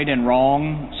about right and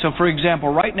wrong. So, for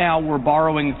example, right now we're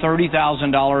borrowing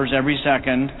 $30,000 every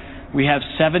second. We have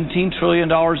 $17 trillion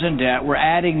in debt. We're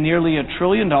adding nearly $1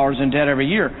 trillion in debt every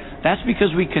year. That's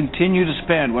because we continue to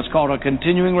spend what's called a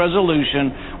continuing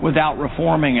resolution without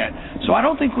reforming it. So I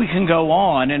don't think we can go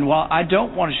on. And while I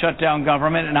don't want to shut down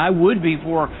government, and I would be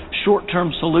for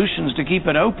short-term solutions to keep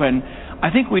it open, I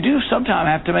think we do sometimes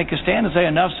have to make a stand and say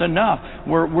enough's enough.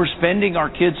 We're spending our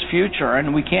kids' future,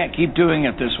 and we can't keep doing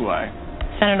it this way.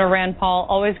 Senator Rand Paul,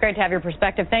 always great to have your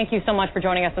perspective. Thank you so much for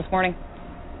joining us this morning.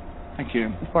 Thank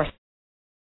you. Of course.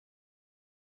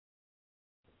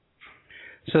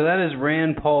 So that is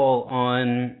Rand Paul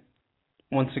on,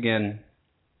 once again,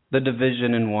 the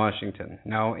division in Washington.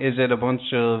 Now, is it a bunch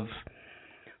of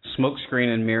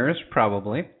smokescreen and mirrors?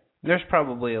 Probably. There's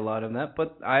probably a lot of that,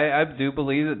 but I do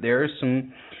believe that there are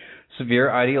some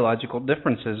severe ideological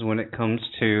differences when it comes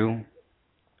to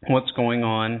what's going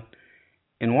on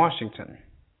in Washington.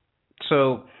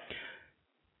 So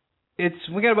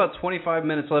we got about 25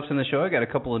 minutes left in the show. I got a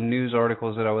couple of news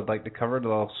articles that I would like to cover. I'd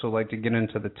also like to get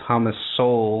into the Thomas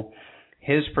Sowell,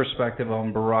 his perspective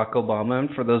on Barack Obama. And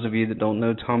for those of you that don't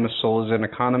know, Thomas Sowell is an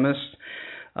economist,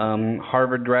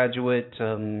 Harvard graduate.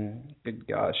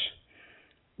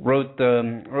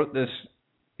 Wrote this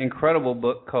incredible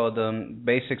book called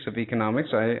Basics of Economics.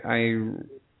 I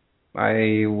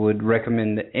would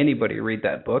recommend that anybody read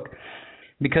that book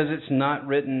because it's not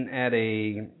written at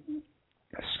a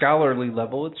scholarly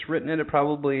level. It's written at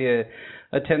probably a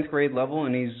 10th grade level,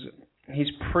 and he's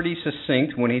pretty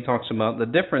succinct when he talks about the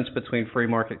difference between free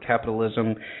market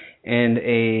capitalism and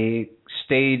a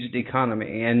staged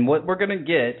economy. And what we're going to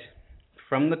get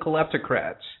from the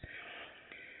kleptocrats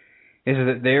is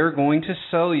that they're going to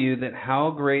sell you that how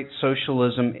great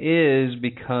socialism is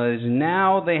because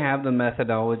now they have the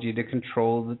methodology to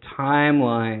control the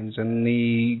timelines and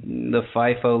the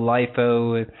FIFO,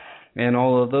 LIFO, and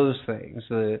all of those things.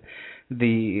 The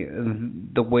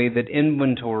way that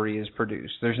inventory is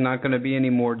produced. There's not going to be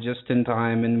any more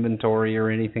just-in-time inventory or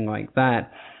anything like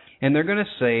that. And they're going to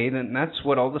say that that's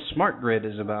what all the smart grid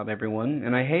is about, everyone.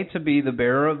 And I hate to be the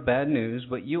bearer of bad news,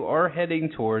 but you are heading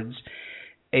towards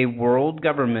a world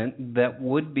government that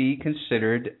would be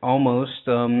considered almost,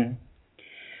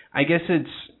 I guess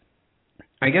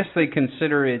they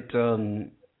consider it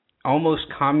almost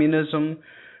communism,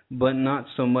 but not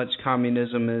so much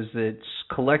communism as it's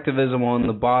collectivism on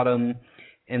the bottom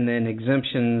and then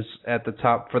exemptions at the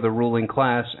top for the ruling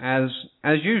class as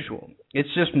usual.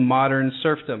 It's just modern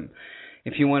serfdom.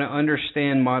 If you want to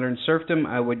understand modern serfdom,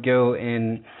 I would go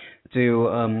and do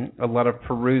a lot of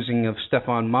perusing of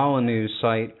Stefan Molyneux's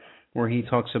site where he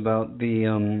talks about the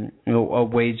a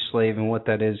wage slave and what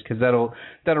that is, because that'll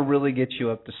really get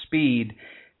you up to speed,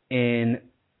 and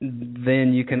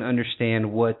then you can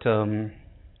understand what we're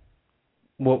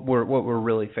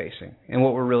really facing. And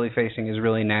what we're really facing is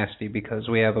really nasty because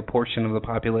we have a portion of the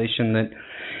population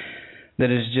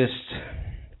that is just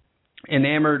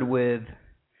enamored with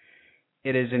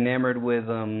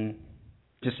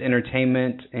just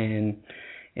entertainment and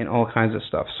all kinds of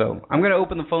stuff. So I'm going to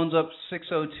open the phones up,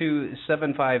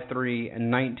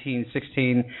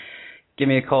 602-753-1916. Give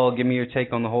me a call. Give me your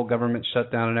take on the whole government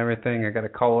shutdown and everything. I got a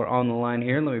caller on the line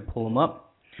here. Let me pull him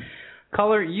up.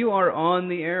 Caller, you are on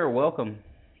the air. Welcome.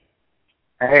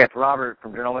 Hey, it's Robert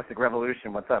from Journalistic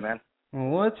Revolution. What's up, man?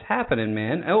 What's happening,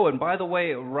 man? Oh, and by the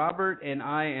way, Robert and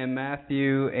I and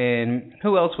Matthew and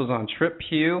who else was on? Trip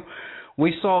Pugh.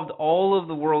 We solved all of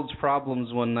the world's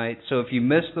problems one night. So if you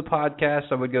missed the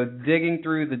podcast, I would go digging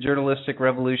through the Journalistic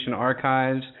Revolution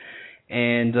archives.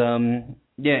 And, and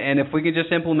if we could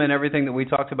just implement everything that we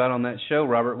talked about on that show,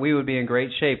 Robert, we would be in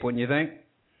great shape, wouldn't you think?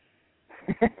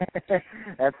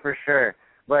 That's for sure.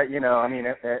 But,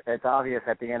 it's obvious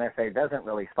that the NSA doesn't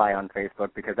really spy on Facebook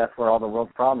because that's where all the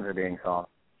world's problems are being solved.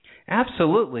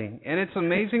 Absolutely. And it's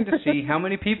amazing to see how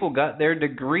many people got their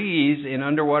degrees in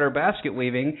underwater basket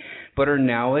weaving but are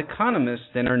now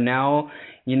economists and are now,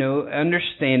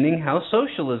 understanding how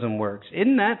socialism works.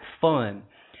 Isn't that fun?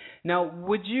 Now,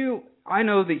 I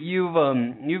know that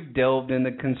you've delved in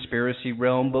the conspiracy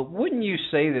realm, but wouldn't you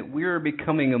say that we're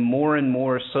becoming a more and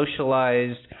more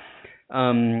socialized,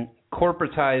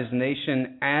 corporatized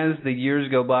nation as the years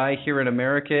go by here in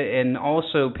America? And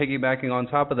also piggybacking on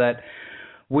top of that,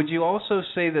 would you also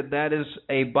say that is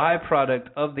a byproduct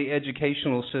of the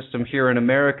educational system here in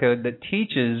America that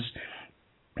teaches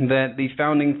that the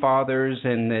founding fathers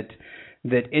and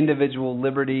that individual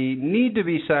liberty need to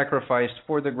be sacrificed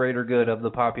for the greater good of the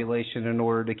population in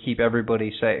order to keep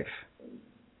everybody safe?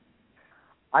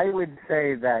 I would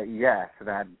say that yes,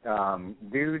 that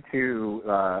due to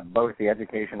both the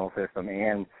educational system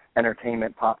and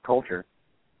entertainment pop culture,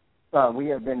 we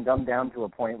have been dumbed down to a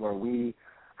point where we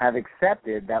have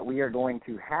accepted that we are going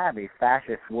to have a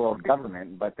fascist world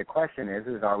government, but the question is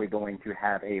are we going to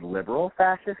have a liberal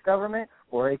fascist government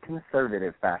or a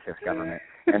conservative fascist government?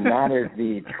 And that is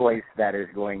the choice that is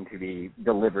going to be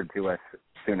delivered to us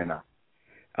soon enough.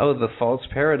 Oh, the false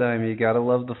paradigm. You got to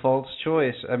love the false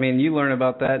choice. I mean, you learn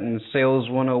about that in Sales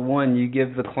 101. You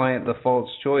give the client the false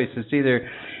choice. It's either,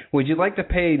 would you like to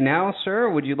pay now, sir,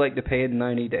 or would you like to pay in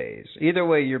 90 days? Either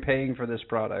way, you're paying for this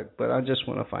product, but I just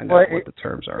want to find out what the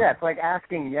terms are. Yeah, it's like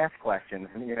asking yes questions.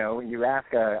 You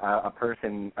ask a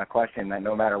person a question that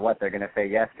no matter what, they're going to say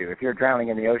yes to. If you're drowning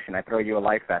in the ocean, I throw you a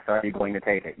life vest. Are you going to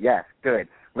take it? Yes, good.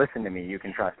 Listen to me. You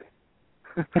can trust it.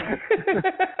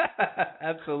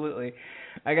 Absolutely.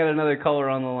 I got another caller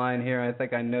on the line here. I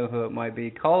think I know who it might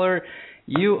be. Caller,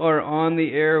 you are on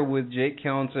the air with Jake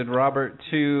Counts and Robert,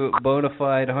 two bona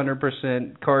fide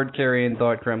 100% card-carrying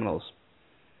thought criminals.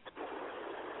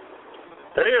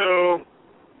 Hey-o.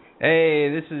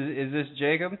 Hey, is this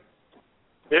Jacob?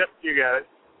 Yep, you got it.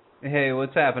 Hey,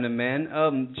 what's happening,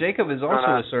 man? Jacob is also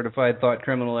a certified thought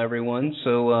criminal, everyone,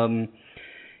 so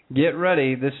get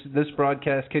ready. This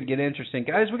broadcast could get interesting.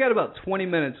 Guys, we got about 20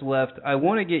 minutes left. I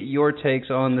want to get your takes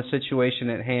on the situation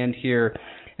at hand here,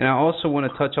 and I also want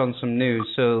to touch on some news.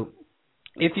 So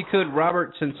if you could,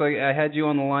 Robert, since I had you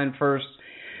on the line first,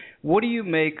 what do you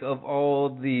make of all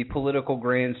the political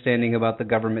grandstanding about the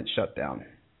government shutdown?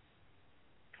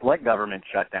 What government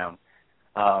shutdown?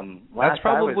 That's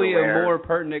probably a more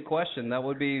pertinent question. That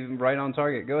would be right on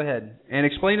target. Go ahead. And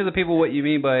explain to the people what you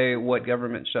mean by what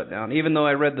government shutdown. Even though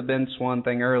I read the Ben Swann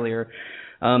thing earlier,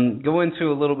 Go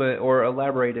into a little bit, or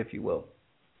elaborate, if you will.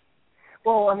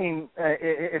 Well, I mean,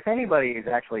 if anybody has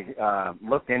actually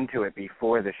looked into it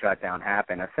before the shutdown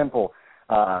happened, a simple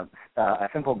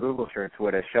Google search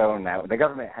would have shown that the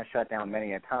government has shut down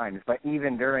many a times, but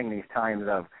even during these times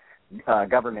of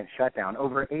government shutdown,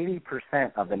 over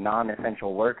 80% of the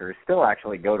non-essential workers still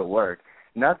actually go to work.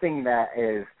 Nothing that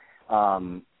is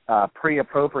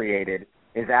pre-appropriated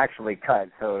is actually cut.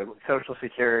 So Social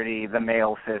Security, the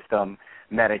mail system,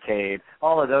 Medicaid,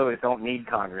 all of those don't need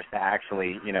Congress to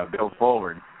actually, go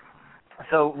forward.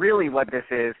 So really what this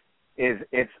is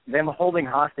it's them holding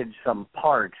hostage some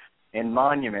parks and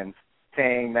monuments,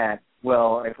 saying that,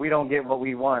 well, if we don't get what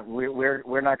we want,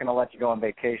 we're not going to let you go on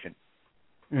vacation.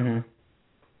 Mm-hmm.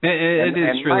 It is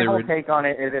and really my whole take on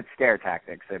it is it's scare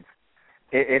tactics.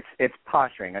 It's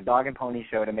posturing, a dog and pony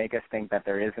show to make us think that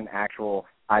there isn't actual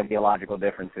ideological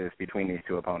differences between these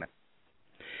two opponents.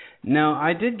 Now,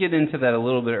 I did get into that a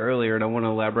little bit earlier, and I want to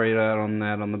elaborate on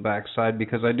that on the backside,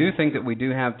 because I do think that we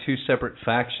do have two separate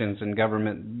factions in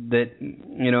government that,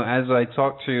 as I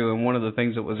talked to, and one of the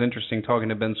things that was interesting talking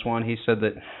to Ben Swan, he said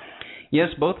that, yes,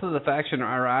 both of the factions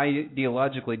are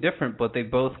ideologically different, but they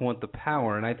both want the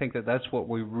power, and I think that that's what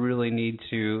we really need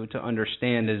to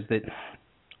understand, is that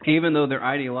even though they're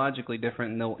ideologically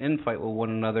different and they'll infight with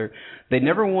one another, they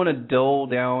never want to dull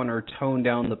down or tone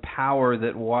down the power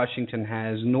that Washington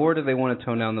has, nor do they want to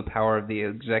tone down the power of the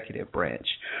executive branch.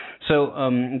 So,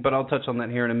 but I'll touch on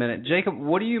that here in a minute. Jacob,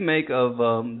 what do you make of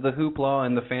the hoopla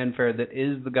and the fanfare that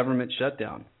is the government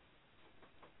shutdown?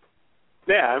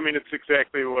 Yeah, I mean, it's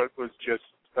exactly what was just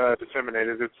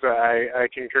disseminated. I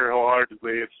concur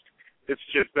wholeheartedly. It's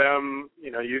just them,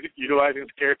 utilizing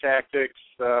scare tactics,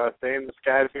 saying the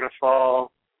sky's going to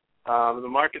fall. The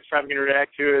market's probably going to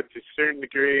react to it to a certain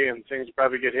degree, and things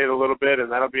probably get hit a little bit, and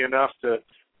that'll be enough to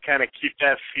kind of keep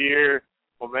that fear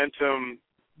momentum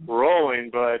rolling.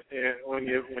 But when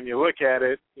you look at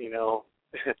it,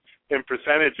 in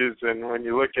percentages, and when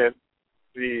you look at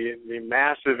the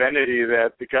massive entity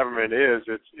that the government is,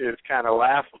 it's kind of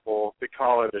laughable to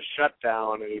call it a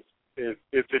shutdown.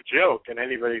 It's a joke, and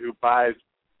anybody who buys,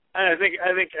 and I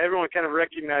think everyone kind of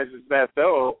recognizes that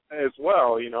though as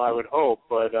well. I would hope,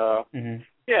 but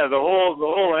yeah, the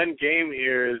whole end game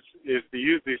here is to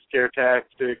use these scare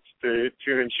tactics to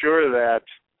ensure that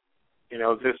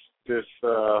this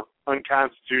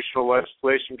unconstitutional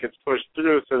legislation gets pushed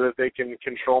through, so that they can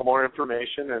control more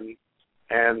information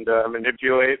and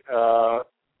manipulate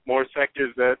more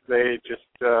sectors that they just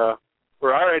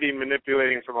we're already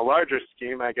manipulating from a larger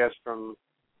scheme, I guess,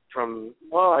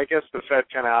 I guess the Fed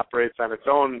kind of operates on its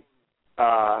own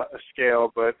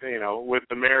scale, but, with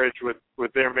the marriage,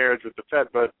 with their marriage with the Fed.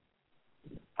 But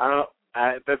I don't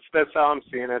know, that's how I'm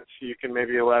seeing it. You can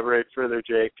maybe elaborate further,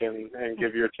 Jake, and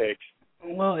give your take.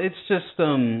 Well, it's just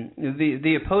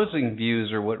the opposing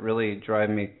views are what really drive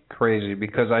me crazy,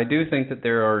 because I do think that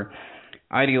there are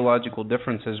ideological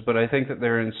differences, but I think that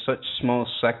they're in such small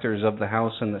sectors of the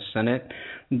House and the Senate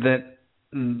that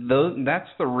that's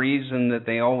the reason that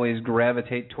they always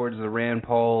gravitate towards the Rand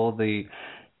Paul,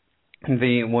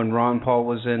 when Ron Paul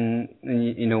was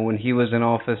when he was in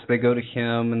office, they go to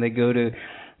him, and they go to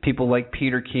people like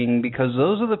Peter King, because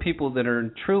those are the people that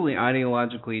are truly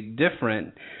ideologically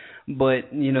different, but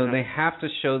they have to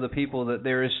show the people that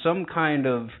there is some kind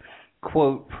of,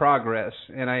 quote, progress.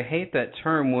 And I hate that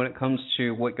term when it comes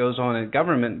to what goes on in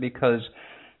government, because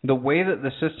the way that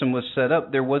the system was set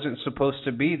up, there wasn't supposed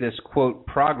to be this, quote,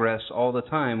 progress all the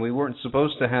time. We weren't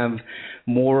supposed to have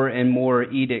more and more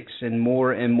edicts and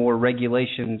more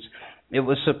regulations. It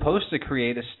was supposed to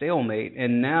create a stalemate,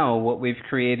 and now what we've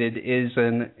created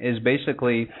is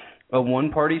basically a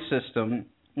one-party system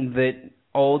that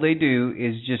all they do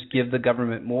is just give the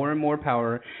government more and more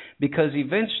power, because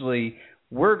eventually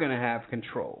we're going to have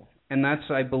control. And that's,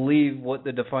 I believe, what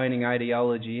the defining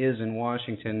ideology is in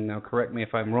Washington. Now, correct me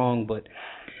if I'm wrong, but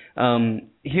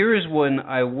here is one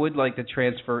I would like to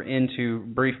transfer into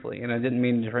briefly. And I didn't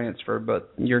mean to transfer,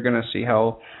 but you're going to see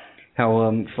how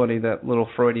funny that little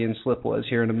Freudian slip was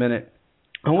here in a minute.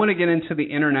 I want to get into the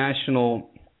international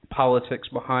politics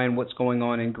behind what's going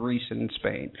on in Greece and in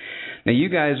Spain. Now, you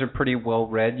guys are pretty well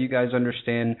read. You guys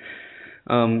understand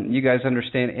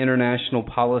international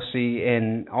policy,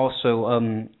 and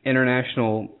also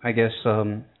international, I guess,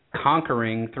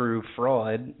 conquering through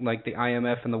fraud, like the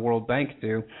IMF and the World Bank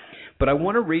do. But I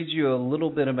want to read you a little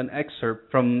bit of an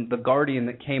excerpt from The Guardian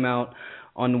that came out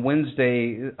on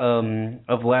Wednesday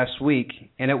of last week,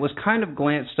 and it was kind of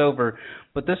glanced over,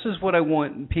 but this is what I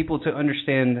want people to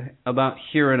understand about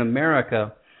here in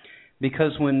America,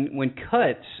 because when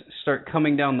cuts start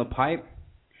coming down the pipe,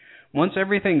 once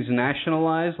everything's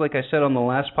nationalized, like I said on the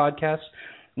last podcast,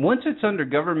 once it's under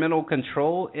governmental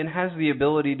control, it has the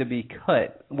ability to be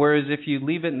cut. Whereas if you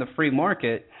leave it in the free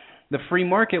market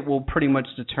will pretty much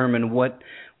determine what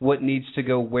needs to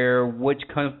go where, which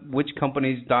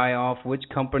companies die off, which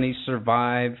companies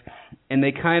survive, and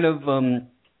they kind of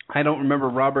I don't remember,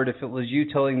 Robert, if it was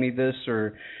you telling me this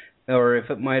or if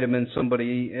it might have been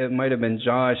somebody, it might have been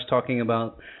Josh talking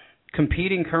about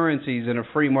competing currencies in a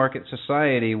free market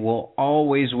society will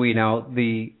always weed out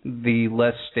the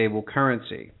less stable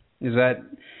currency. Is that,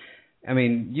 I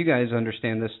mean, you guys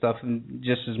understand this stuff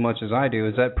just as much as I do.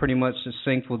 Is that pretty much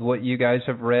succinct with what you guys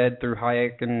have read through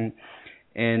Hayek and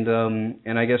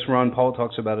I guess Ron Paul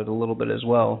talks about it a little bit as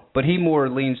well, but he more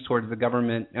leans towards the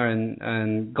government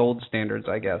and gold standards,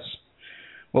 I guess.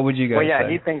 What would you guys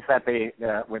say? He thinks that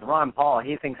with Ron Paul,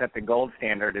 he thinks that the gold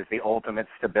standard is the ultimate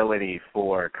stability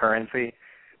for currency.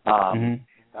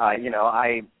 You know,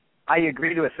 I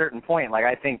agree to a certain point. Like,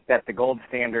 I think that the gold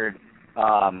standard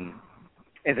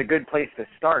is a good place to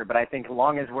start, but I think as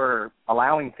long as we're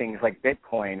allowing things like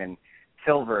Bitcoin and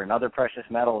silver and other precious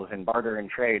metals and barter and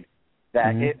trade,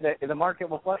 that the market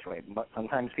will fluctuate. But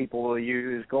sometimes people will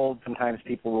use gold, sometimes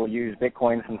people will use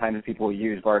Bitcoin, sometimes people will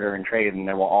use barter and trade, and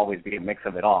there will always be a mix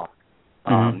of it all.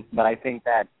 But I think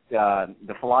that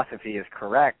the philosophy is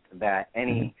correct that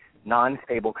any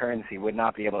non-stable currency would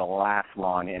not be able to last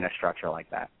long in a structure like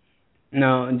that.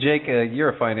 No, and Jake, you're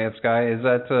a finance guy. Is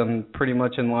that pretty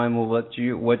much in line with what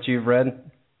you've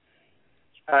read?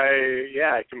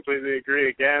 I completely agree.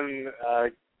 Again,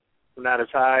 I'm not as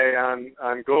high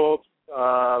on gold.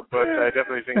 But I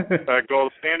definitely think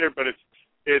gold standard. But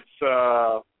it's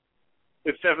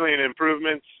definitely an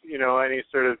improvement. You know, any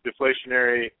sort of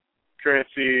deflationary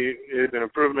currency is an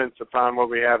improvement upon what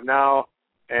we have now.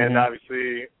 And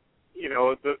obviously, you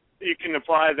know, you can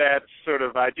apply that sort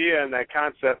of idea and that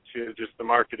concept to just the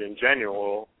market in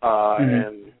general,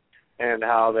 and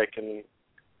how they can,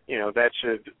 you know,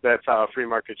 that's how a free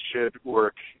market should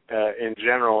work in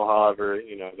general. However,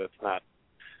 you know, that's not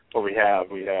what we have.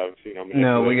 We have, you know,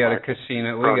 no, we got a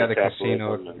casino. We got a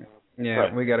casino. Yeah,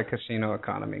 right. We got a casino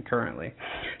economy currently.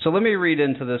 So let me read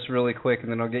into this really quick,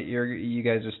 and then I'll get you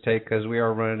guys' take because we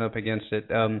are running up against it.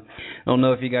 I don't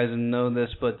know if you guys know this,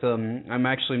 but I'm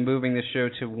actually moving the show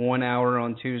to 1 hour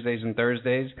on Tuesdays and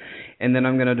Thursdays, and then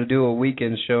I'm going to do a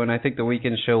weekend show, and I think the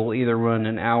weekend show will either run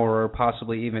an hour or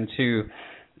possibly even 2.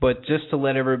 But just to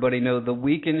let everybody know, the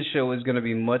weekend show is going to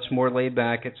be much more laid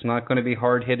back. It's not going to be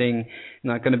hard-hitting,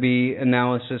 not going to be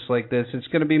analysis like this. It's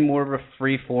going to be more of a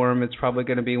free form. It's probably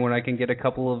going to be when I can get a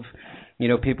couple of, you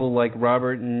know, people like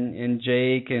Robert and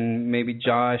Jake and maybe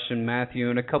Josh and Matthew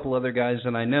and a couple other guys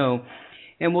that I know.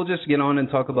 And we'll just get on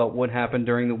and talk about what happened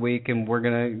during the week, and we're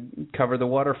going to cover the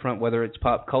waterfront, whether it's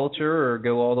pop culture or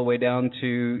go all the way down to,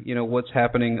 you know, what's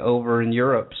happening over in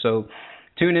Europe. So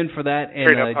tune in for that.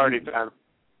 Straight up party time.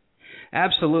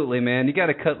 Absolutely, man. You got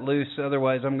to cut loose,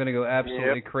 otherwise I'm going to go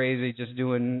absolutely crazy just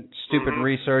doing stupid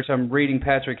research. I'm reading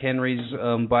Patrick Henry's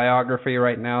biography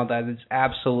right now. That is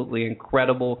absolutely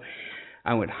incredible.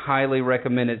 I would highly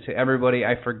recommend it to everybody.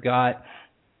 I forgot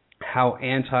how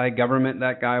anti-government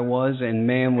that guy was, and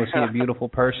man, was he a beautiful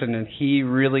person, and he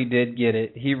really did get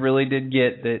it. He really did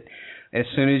get that. As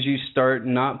soon as you start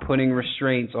not putting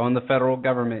restraints on the federal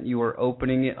government, you are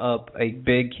opening up a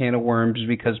big can of worms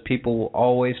because people will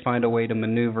always find a way to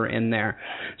maneuver in there.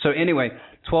 So anyway,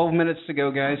 12 minutes to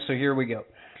go, guys, so here we go.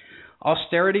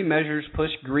 Austerity measures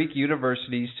push Greek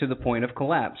universities to the point of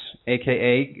collapse,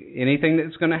 a.k.a. anything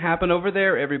that's going to happen over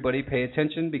there, everybody pay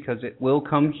attention because it will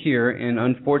come here, and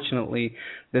unfortunately,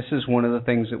 this is one of the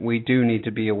things that we do need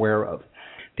to be aware of.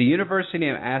 The University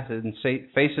of Athens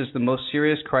faces the most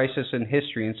serious crisis in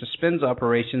history and suspends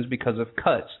operations because of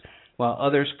cuts, while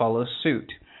others follow suit.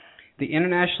 The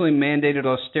internationally mandated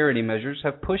austerity measures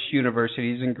have pushed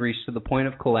universities in Greece to the point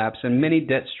of collapse, and many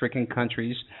debt-stricken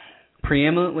countries,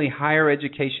 preeminently higher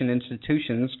education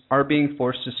institutions, are being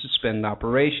forced to suspend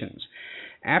operations.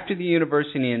 After the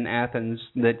university in Athens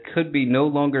that could be no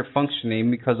longer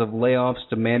functioning because of layoffs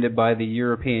demanded by the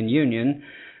European Union,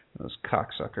 those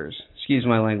cocksuckers. Excuse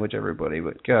my language, everybody,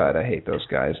 but God, I hate those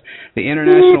guys. The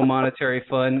International Monetary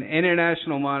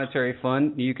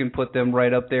Fund, you can put them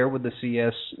right up there with the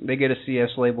CS. They get a CS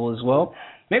label as well.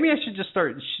 Maybe I should just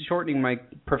start shortening my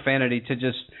profanity to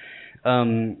just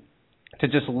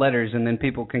letters, and then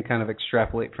people can kind of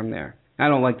extrapolate from there. I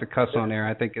don't like to cuss on air.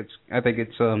 I think it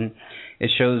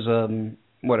shows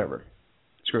whatever.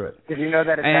 Screw it. Did you know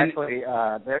that it's actually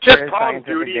there just is Call of scientific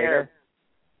Duty data?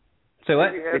 So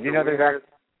what? Did you know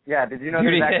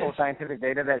there's actual scientific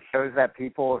data that shows that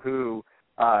people who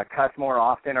cuss more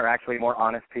often are actually more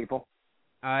honest people?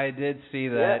 I did see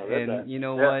that, Yeah, and that. you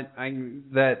know what?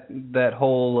 That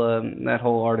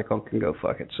whole article can go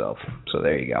fuck itself. So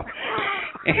there you go.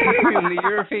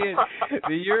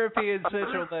 the European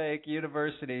Central Bank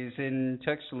universities in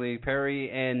Tuxley,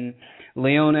 Perry, and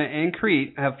Leona and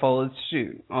Crete have followed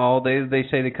suit. They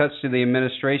say the cuts to the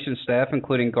administration staff,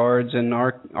 including guards and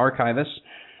archivists,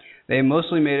 they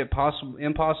mostly made it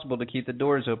impossible to keep the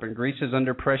doors open. Greece is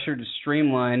under pressure to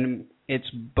streamline its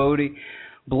bloated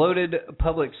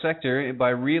public sector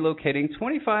by relocating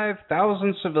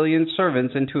 25,000 civilian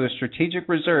servants into a strategic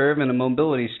reserve and a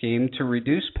mobility scheme to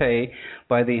reduce pay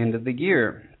by the end of the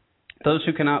year. Those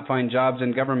who cannot find jobs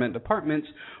in government departments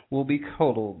will be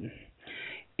coddled.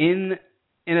 In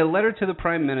a letter to the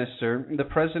Prime Minister, the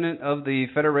president of the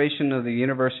Federation of the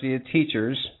University of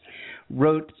Teachers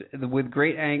wrote, with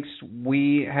great angst,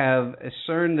 we have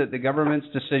ascertained that the government's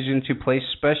decision to place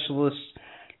specialists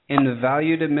in the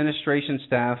valued administration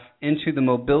staff into the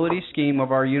mobility scheme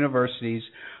of our universities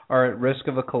are at risk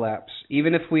of a collapse.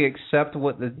 Even if we accept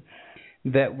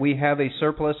that we have a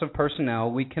surplus of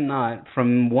personnel, we cannot,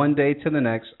 from one day to the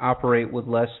next, operate with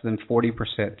less than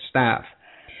 40% staff.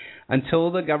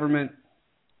 Until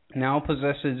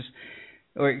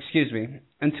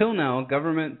now,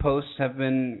 government posts have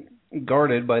been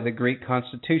guarded by the Greek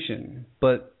Constitution,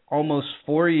 but almost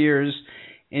 4 years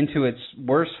into its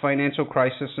worst financial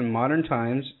crisis in modern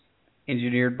times,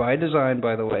 engineered by design,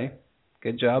 by the way,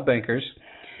 good job, bankers,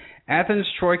 Athens'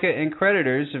 troika and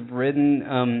creditors have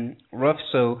ridden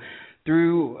roughshod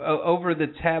over the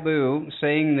taboo,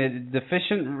 saying that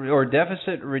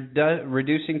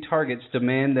deficit-reducing targets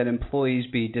demand that employees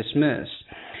be dismissed.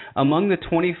 Among the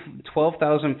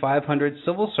 12,500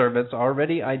 civil servants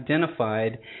already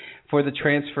identified for the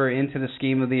transfer into the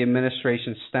scheme of the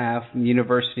administration staff,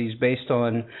 universities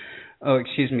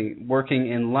working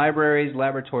in libraries,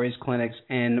 laboratories, clinics,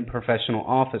 and professional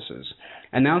offices.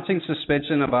 Announcing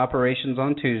suspension of operations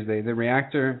on Tuesday, the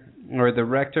rector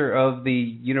of the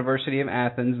University of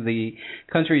Athens, the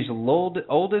country's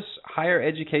oldest higher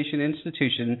education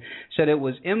institution, said it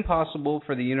was impossible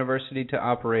for the university to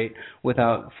operate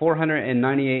without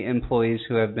 498 employees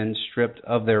who have been stripped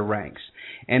of their ranks.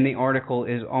 And the article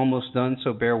is almost done,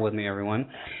 so bear with me, everyone.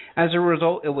 As a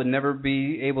result, it would never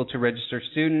be able to register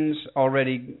students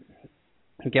already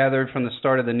gathered from the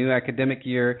start of the new academic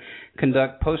year,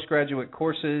 conduct postgraduate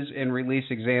courses, and release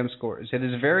exam scores. It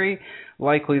is very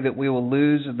likely that we will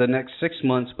lose the next 6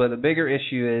 months, but the bigger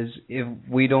issue is if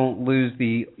we don't lose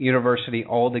the university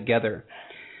altogether.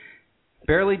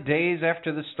 Barely days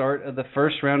after the start of the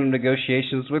first round of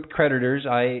negotiations with creditors,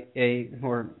 aka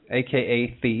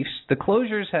thieves, the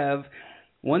closures have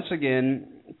once again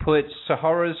put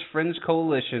Sahara's Fringe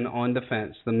Coalition on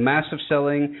defense. The massive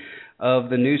selling of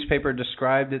the newspaper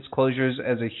described its closures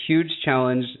as a huge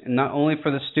challenge, not only for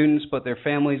the students but their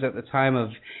families at the time of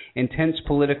intense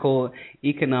political,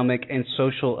 economic, and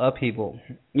social upheaval.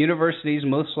 Universities,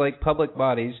 most public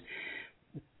bodies,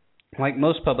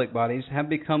 have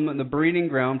become the breeding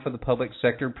ground for the public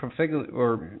sector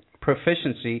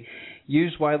proficiency,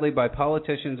 used widely by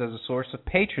politicians as a source of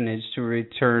patronage to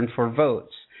return for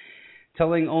votes.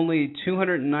 Telling only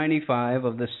 295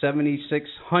 of the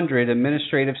 7,600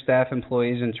 administrative staff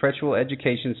employees in terrestrial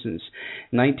education since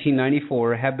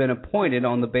 1994 have been appointed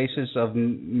on the basis of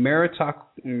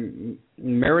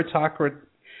meritocratic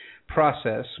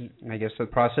process, I guess the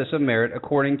process of merit,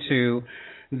 according to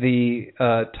the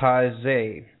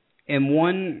TAIZE. In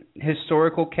one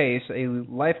historical case, a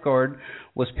lifeguard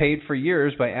was paid for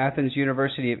years by Athens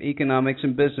University of Economics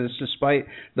and Business despite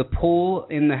the pool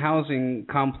in the housing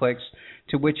complex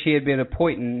to which he had been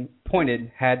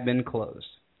appointed had been closed.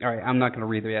 All right, I'm not going to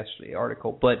read the rest of the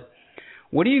article, but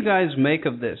what do you guys make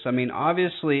of this? I mean,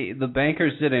 obviously, the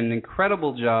bankers did an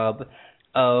incredible job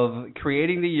of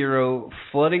creating the euro,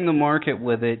 flooding the market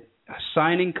with it,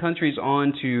 signing countries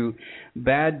on to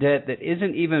bad debt that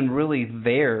isn't even really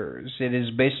theirs. It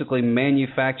is basically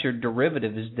manufactured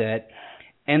derivatives debt.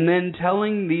 And then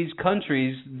telling these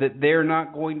countries that they're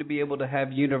not going to be able to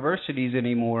have universities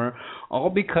anymore, all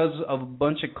because of a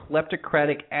bunch of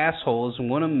kleptocratic assholes who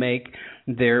want to make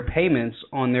their payments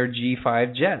on their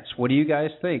G5 jets. What do you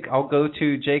guys think? I'll go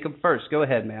to Jacob first. Go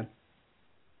ahead, man.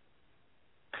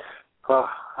 Oh,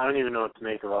 I don't even know what to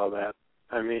make of all that.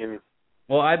 I mean...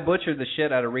 Well, I butchered the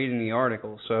shit out of reading the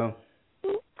article, so...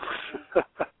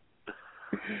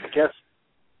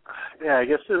 I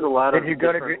guess there's a lot of... Did you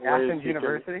go to Athens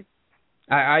University?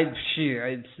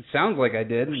 It sounds like I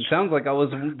did. It sounds like I was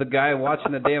the guy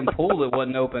watching the damn pool that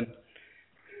wasn't open.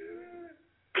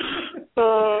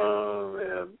 Oh,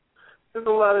 man. there's a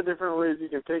lot of different ways you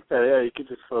can take that. Yeah, you could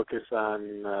just focus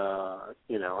on,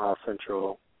 how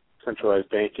centralized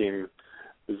banking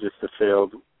is just a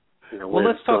failed, well,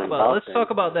 let's talk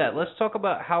about that. Let's talk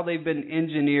about how they've been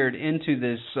engineered into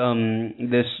this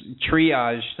this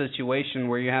triage situation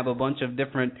where you have a bunch of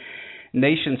different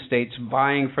nation states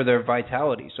vying for their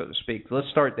vitality, so to speak. Let's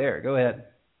start there. Go ahead.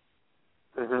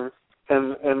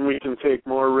 And we can take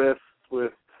more risks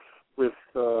with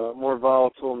more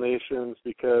volatile nations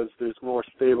because there's more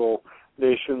stable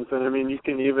nations. And I mean, you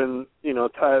can even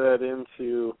tie that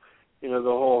into the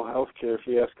whole healthcare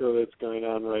fiasco that's going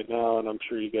on right now. And I'm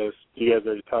sure you guys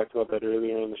already talked about that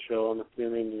earlier in the show. I'm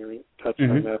assuming you touched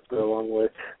on that for a long way.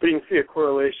 But you can see a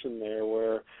correlation there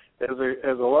where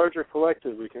as a larger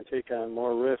collective, we can take on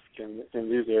more risk in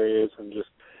these areas and just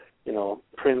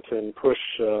print and push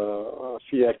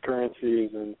fiat currencies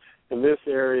in this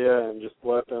area and just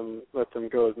let them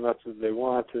go as nuts as they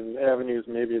want in avenues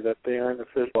maybe that they aren't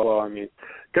efficient. Well, I mean,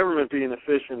 government being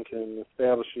efficient in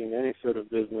establishing any sort of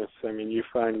business. I mean, you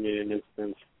find me an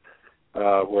instance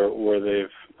where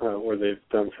they've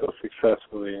done so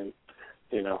successfully, and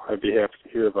I'd be happy to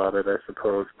hear about it, I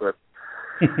suppose. But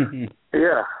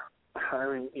yeah, I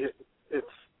mean,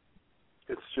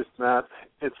 it's just not.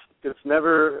 It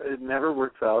never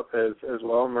works out as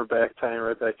well, and we're tying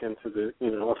right back into the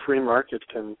a free market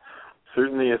can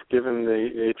certainly, if given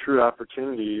a true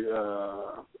opportunity,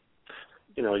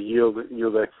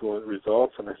 yield excellent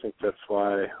results, and I think that's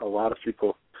why a lot of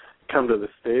people come to the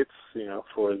States,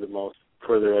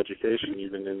 for their education,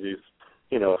 even in these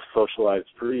socialized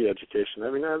free education.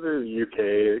 I mean, the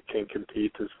UK can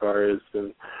compete as far as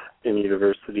in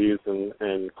universities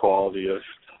and quality of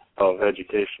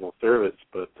educational service,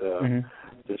 but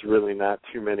there's really not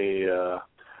too many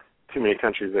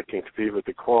countries that can compete with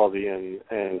the quality,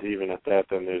 and even at that,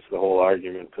 then there's the whole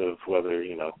argument of whether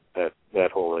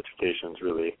that whole education is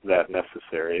really that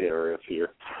necessary, or if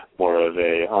you're more of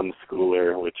a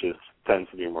unschooler, which tends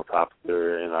to be more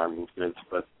popular in our movements.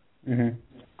 But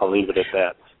I'll leave it at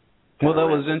that. Well, that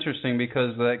was interesting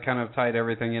because that kind of tied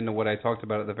everything into what I talked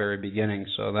about at the very beginning.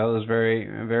 So that was very,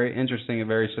 very interesting and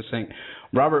very succinct.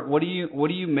 Robert, what do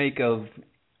you make of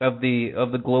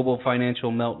the global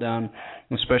financial meltdown,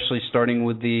 especially starting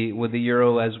with the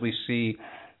euro, as we see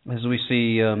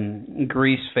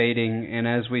Greece fading and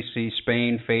as we see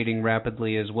Spain fading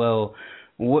rapidly as well?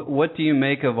 What do you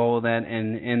make of all of that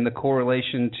and the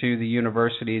correlation to the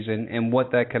universities and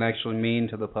what that can actually mean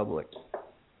to the public?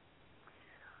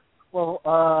 Well,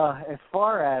 as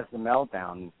far as the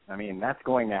meltdown, I mean, that's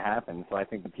going to happen. So I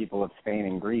think the people of Spain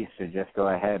and Greece should just go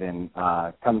ahead and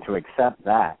come to accept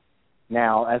that.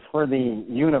 Now, as for the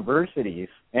universities,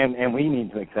 and we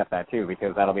need to accept that too,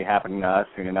 because that'll be happening to us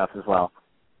soon enough as well.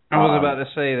 I was about to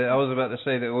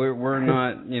say that we're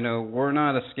not, we're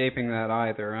not escaping that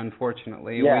either.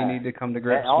 Unfortunately, yeah. We need to come to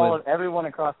grips with. Everyone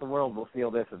across the world will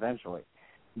feel this eventually.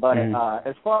 But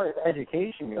as far as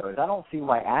education goes, I don't see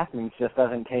why Athens just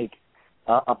doesn't take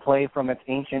a play from its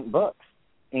ancient books.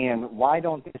 And why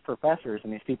don't these professors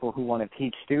and these people who want to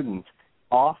teach students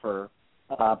offer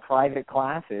private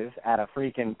classes at a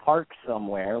freaking park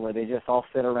somewhere where they just all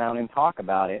sit around and talk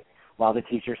about it while the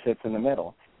teacher sits in the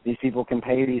middle? These people can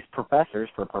pay these professors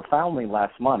for profoundly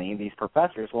less money. These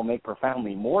professors will make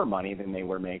profoundly more money than they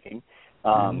were making,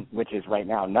 which is right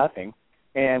now nothing.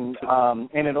 And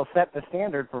it'll set the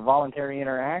standard for voluntary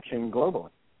interaction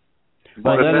globally.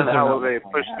 But then how will they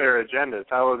push their agendas?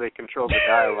 How will they control the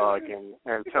dialogue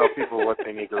and tell people what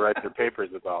they need to write their papers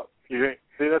about? See,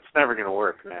 that's never going to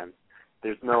work, man.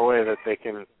 There's no way that they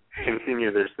can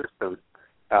continue their system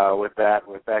with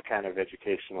that kind of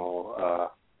educational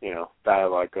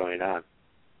dialogue going on.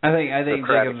 I think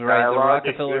Jacob's right. The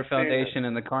Rockefeller Foundation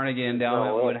and the Carnegie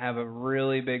Endowment would have a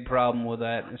really big problem with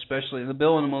that, especially the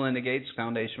Bill and Melinda Gates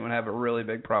Foundation would have a really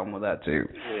big problem with that too.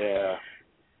 Yeah.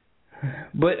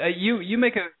 But you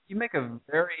make a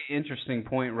very interesting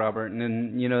point, Robert,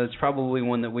 and it's probably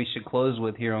one that we should close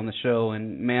with here on the show.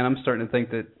 And man, I'm starting to think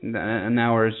that an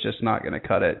hour is just not going to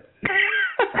cut it.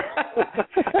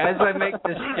 As I make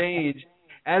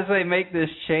this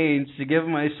change to give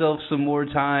myself some more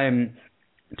time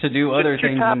to do other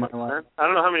things in my life. Man. I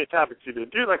don't know how many topics you do.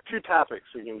 Do like 2 topics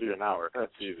so you can do an hour.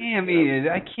 That's easy. Damn it.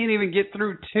 I can't even get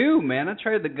through 2, man. I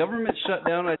tried the government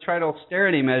shutdown. I tried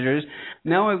austerity measures.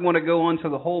 Now I want to go onto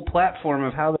the whole platform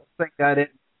of how this thing got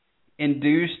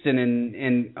induced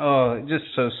and just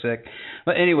so sick.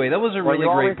 But anyway, that was a really great you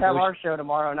always have our show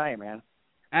tomorrow night, man.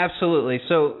 Absolutely.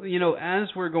 So, as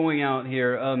we're going out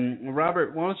here,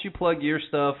 Robert, why don't you plug your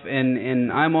stuff, and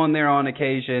I'm on there on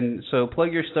occasion, so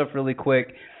plug your stuff really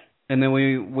quick, and then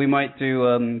we might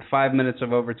do 5 minutes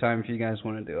of overtime if you guys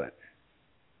want to do it.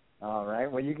 All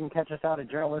right. Well, you can catch us out at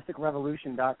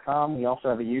journalisticrevolution.com. We also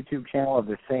have a YouTube channel of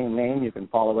the same name. You can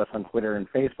follow us on Twitter and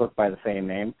Facebook by the same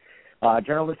name.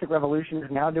 Journalistic Revolution is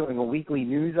now doing a weekly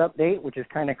news update, which is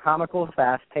kind of comical,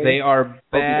 fast-paced. They are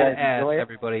badass,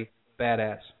 everybody.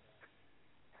 Badass.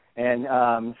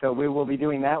 And so we will be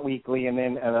doing that weekly. And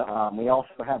then we also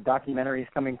have documentaries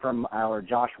coming from our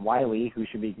Josh Wiley, who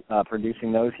should be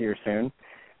producing those here soon.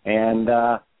 And,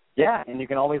 and you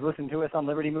can always listen to us on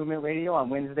Liberty Movement Radio on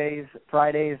Wednesdays,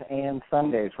 Fridays, and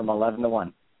Sundays from 11 to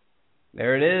 1.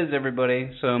 There it is,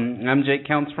 everybody. So I'm Jake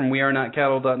Counts from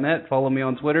WeAreNotCattle.net. Follow me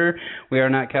on Twitter,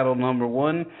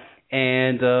 WeAreNotCattle1.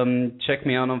 And check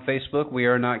me out on Facebook, We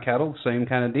Are Not Cattle, same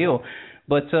kind of deal.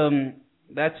 But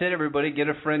that's it, everybody. Get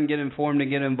a friend, get informed, and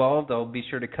get involved. I'll be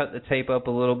sure to cut the tape up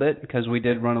a little bit because we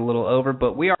did run a little over.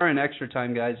 But we are in extra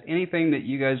time, guys. Anything that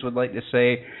you guys would like to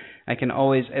say, I can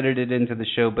always edit it into the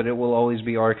show, but it will always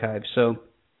be archived. So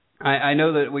I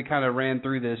know that we kind of ran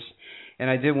through this, and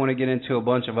I did want to get into a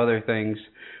bunch of other things.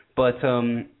 But,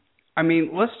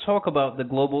 let's talk about the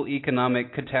global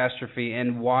economic catastrophe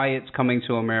and why it's coming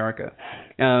to America.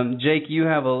 Jake, you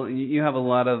have a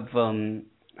lot of,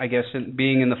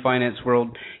 being in the finance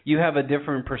world, you have a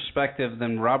different perspective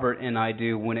than Robert and I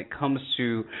do when it comes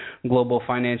to global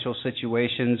financial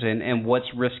situations and what's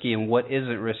risky and what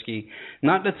isn't risky.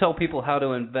 Not to tell people how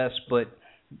to invest, but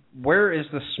where is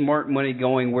the smart money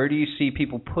going? Where do you see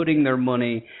people putting their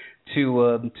money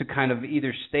to kind of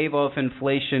either stave off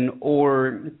inflation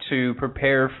or to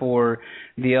prepare for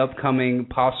the upcoming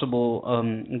possible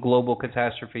global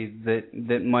catastrophe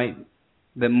that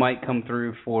might come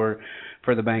through for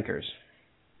the bankers?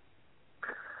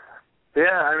 That's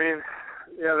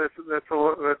a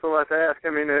lot to ask.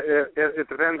 It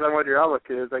depends on what your outlook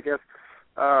is. I guess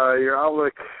your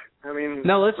outlook.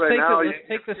 No, let's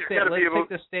take the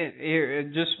stand. Here,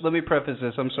 just let me preface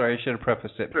this. I'm sorry, I should have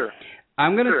prefaced it. Sure.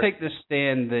 I'm going to take the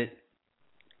stand that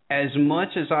as much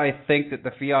as I think that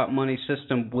the fiat money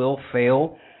system will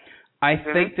fail, I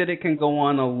think that it can go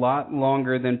on a lot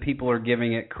longer than people are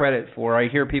giving it credit for. I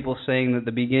hear people saying that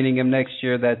the beginning of next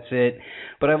year, that's it.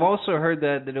 But I've also heard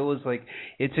that it was like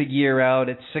it's a year out,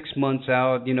 it's 6 months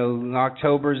out,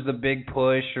 October's the big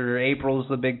push or April's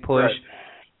the big push. Right.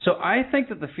 So I think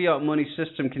that the fiat money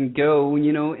system can go,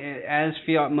 as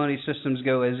fiat money systems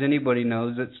go, as anybody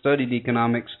knows that studied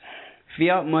economics,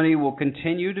 fiat money will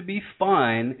continue to be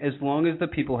fine as long as the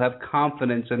people have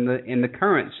confidence in the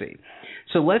currency.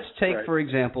 So let's take, for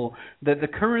example, that the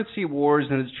currency wars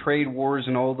and the trade wars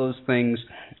and all those things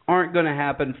aren't going to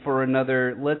happen for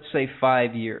another, let's say,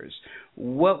 5 years.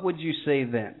 What would you say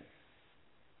then?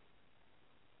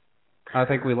 I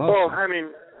think we lost. Well,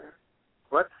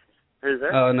 what? Are you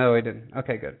there? Oh, no, we didn't.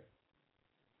 Okay, good.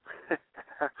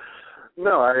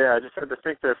 No, I just had to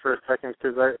think there for a second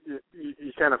because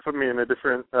you kind of put me in a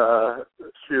different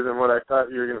shoe than what I thought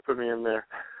you were going to put me in there.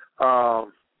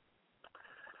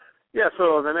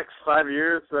 So the next 5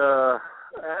 years,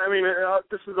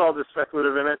 this is all just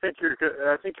speculative, and I think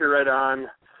you're right on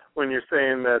when you're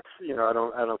saying that I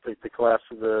don't think the collapse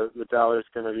of the dollar is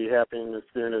going to be happening as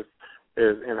soon as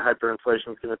and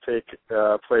hyperinflation is going to take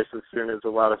place as soon as a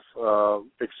lot of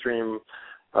extreme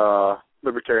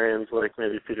libertarians like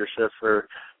maybe Peter Schiff or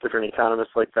different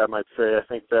economists like that might say. I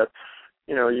think that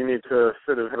you need to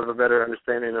sort of have a better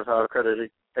understanding of how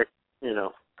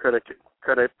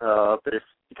credit-based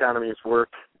economies work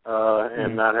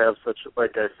and not have such,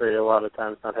 like I say a lot of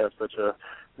times, not have such a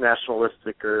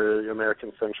nationalistic or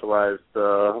American centralized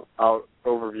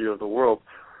overview of the world.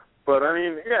 But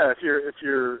if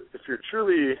you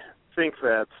truly think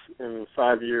that in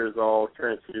 5 years all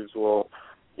currencies will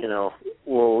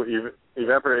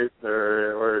evaporate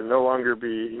or no longer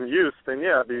be in use, then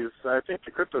I think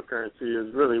the cryptocurrency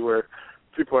is really where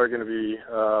people are going to be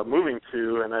moving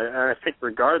to, and I think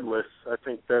regardless, I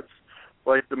think that's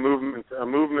like a movement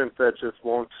that just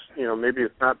won't, maybe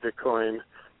it's not Bitcoin,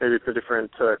 maybe it's a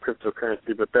different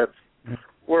cryptocurrency, but that's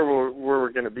where we're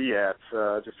going to be at,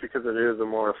 just because it is a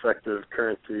more effective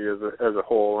currency as a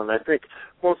whole. And I think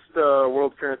most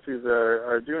world currencies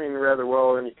are doing rather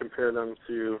well when you compare them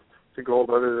to gold,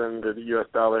 other than the U.S.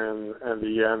 dollar and the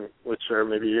yen, which are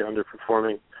maybe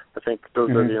underperforming. I think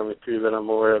those are the only two that I'm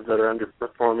aware of that are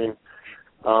underperforming.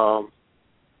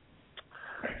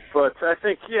 But I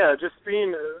think, just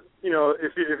being,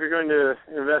 if you're going to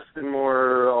invest in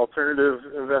more alternative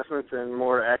investments and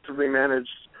more actively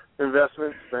managed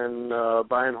investments than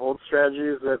buy and hold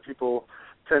strategies that people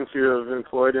tend to have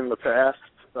employed in the past,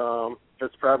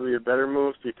 that's probably a better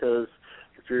move, because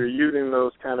if you're using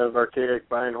those kind of archaic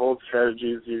buy and hold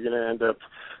strategies, you're going to end up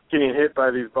getting hit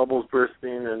by these bubbles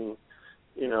bursting, and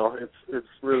it's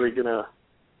really going to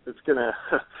it's gonna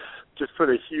just put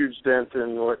a huge dent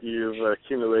in what you've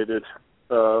accumulated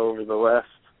over the last,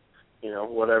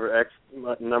 whatever X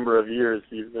number of years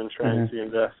you've been trying to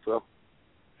invest. So.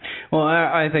 Well,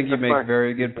 I think you make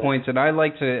very good points, and I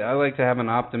like to have an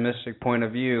optimistic point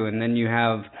of view, and then you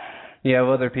have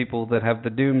other people that have the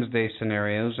doomsday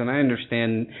scenarios, and I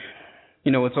understand,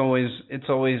 it's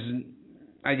always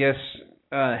I guess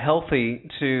healthy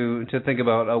to think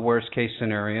about a worst case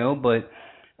scenario, but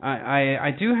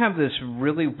I do have this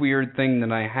really weird thing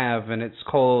that I have, and it's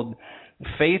called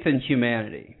faith in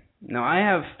humanity. Now, I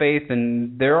have faith,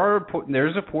 and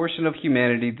there's a portion of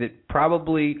humanity that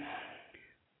probably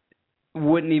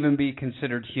wouldn't even be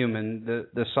considered human.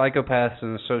 The psychopaths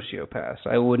and the sociopaths,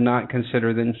 I would not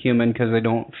consider them human because they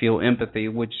don't feel empathy,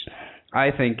 which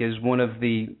I think is one of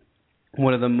the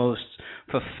most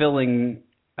fulfilling,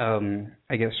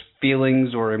 I guess,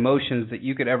 feelings or emotions that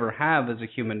you could ever have as a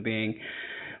human being.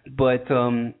 But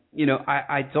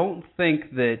I don't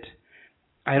think that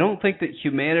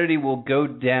humanity will go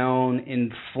down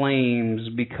in flames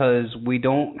because we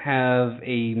don't have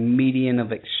a median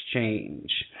of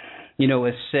exchange.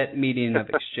 A set median of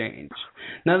exchange.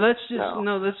 Now that's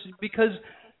because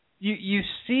you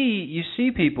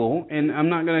see people, and I'm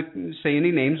not going to say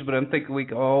any names, but I'm thinking we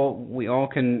all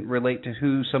can relate to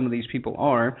who some of these people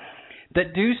are,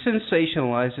 that do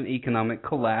sensationalize an economic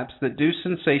collapse, that do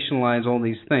sensationalize all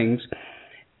these things,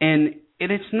 and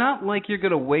it's not like you're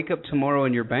going to wake up tomorrow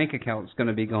and your bank account's going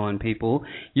to be gone, people.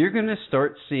 You're going to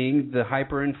start seeing the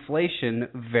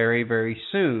hyperinflation very, very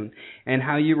soon. And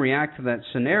how you react to that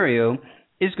scenario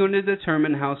is going to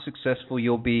determine how successful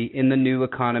you'll be in the new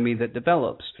economy that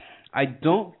develops. I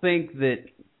don't think that,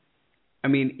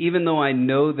 even though I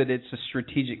know that it's a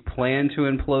strategic plan to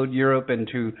implode Europe and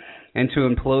to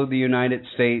implode the United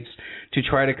States, to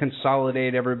try to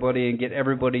consolidate everybody and get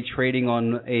everybody trading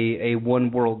on a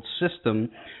one world system,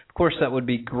 of course that would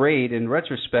be great in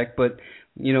retrospect, but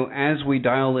as we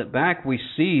dial it back, we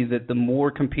see that the more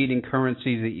competing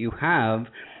currencies that you have,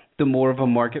 the more of a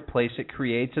marketplace it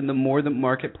creates, and the more the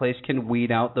marketplace can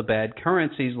weed out the bad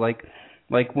currencies, like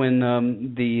when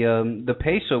the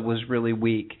peso was really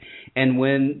weak, and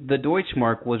when the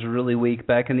Deutschmark was really weak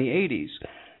back in the 80s.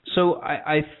 So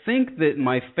I think that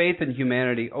my faith in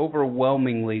humanity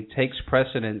overwhelmingly takes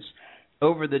precedence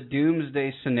over the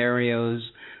doomsday scenarios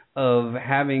of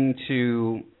having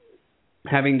to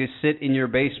sit in your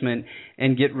basement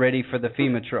and get ready for the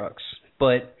FEMA trucks.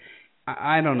 But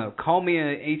I don't know. Call me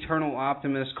an eternal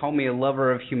optimist. Call me a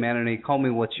lover of humanity. Call me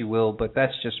what you will, but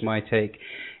that's just my take.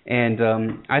 And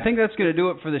I think that's going to do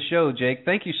it for the show, Jake.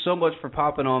 Thank you so much for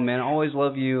popping on, man. I always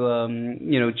love you,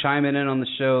 chiming in on the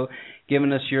show,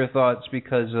 giving us your thoughts,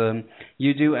 because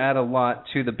you do add a lot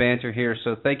to the banter here.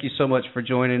 So thank you so much for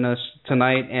joining us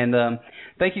tonight. And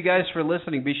thank you guys for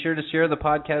listening. Be sure to share the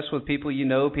podcast with people you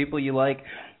know, people you like.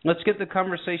 Let's get the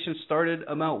conversation started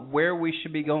about where we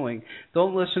should be going.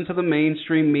 Don't listen to the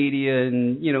mainstream media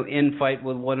and, infight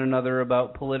with one another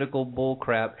about political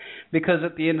bullcrap, because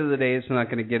at the end of the day, it's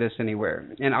not going to get us anywhere.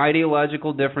 And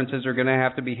ideological differences are going to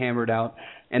have to be hammered out.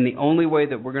 And the only way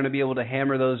that we're going to be able to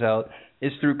hammer those out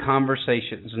is through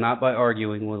conversations, not by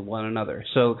arguing with one another.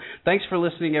 So thanks for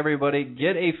listening, everybody.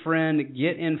 Get a friend,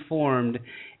 get informed,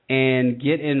 and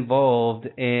get involved,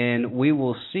 and we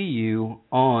will see you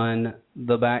on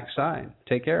the backside.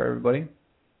 Take care, everybody. You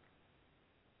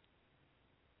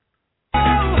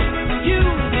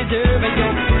deserve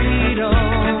your freedom.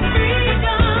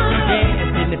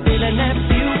 Yes, and the feeling that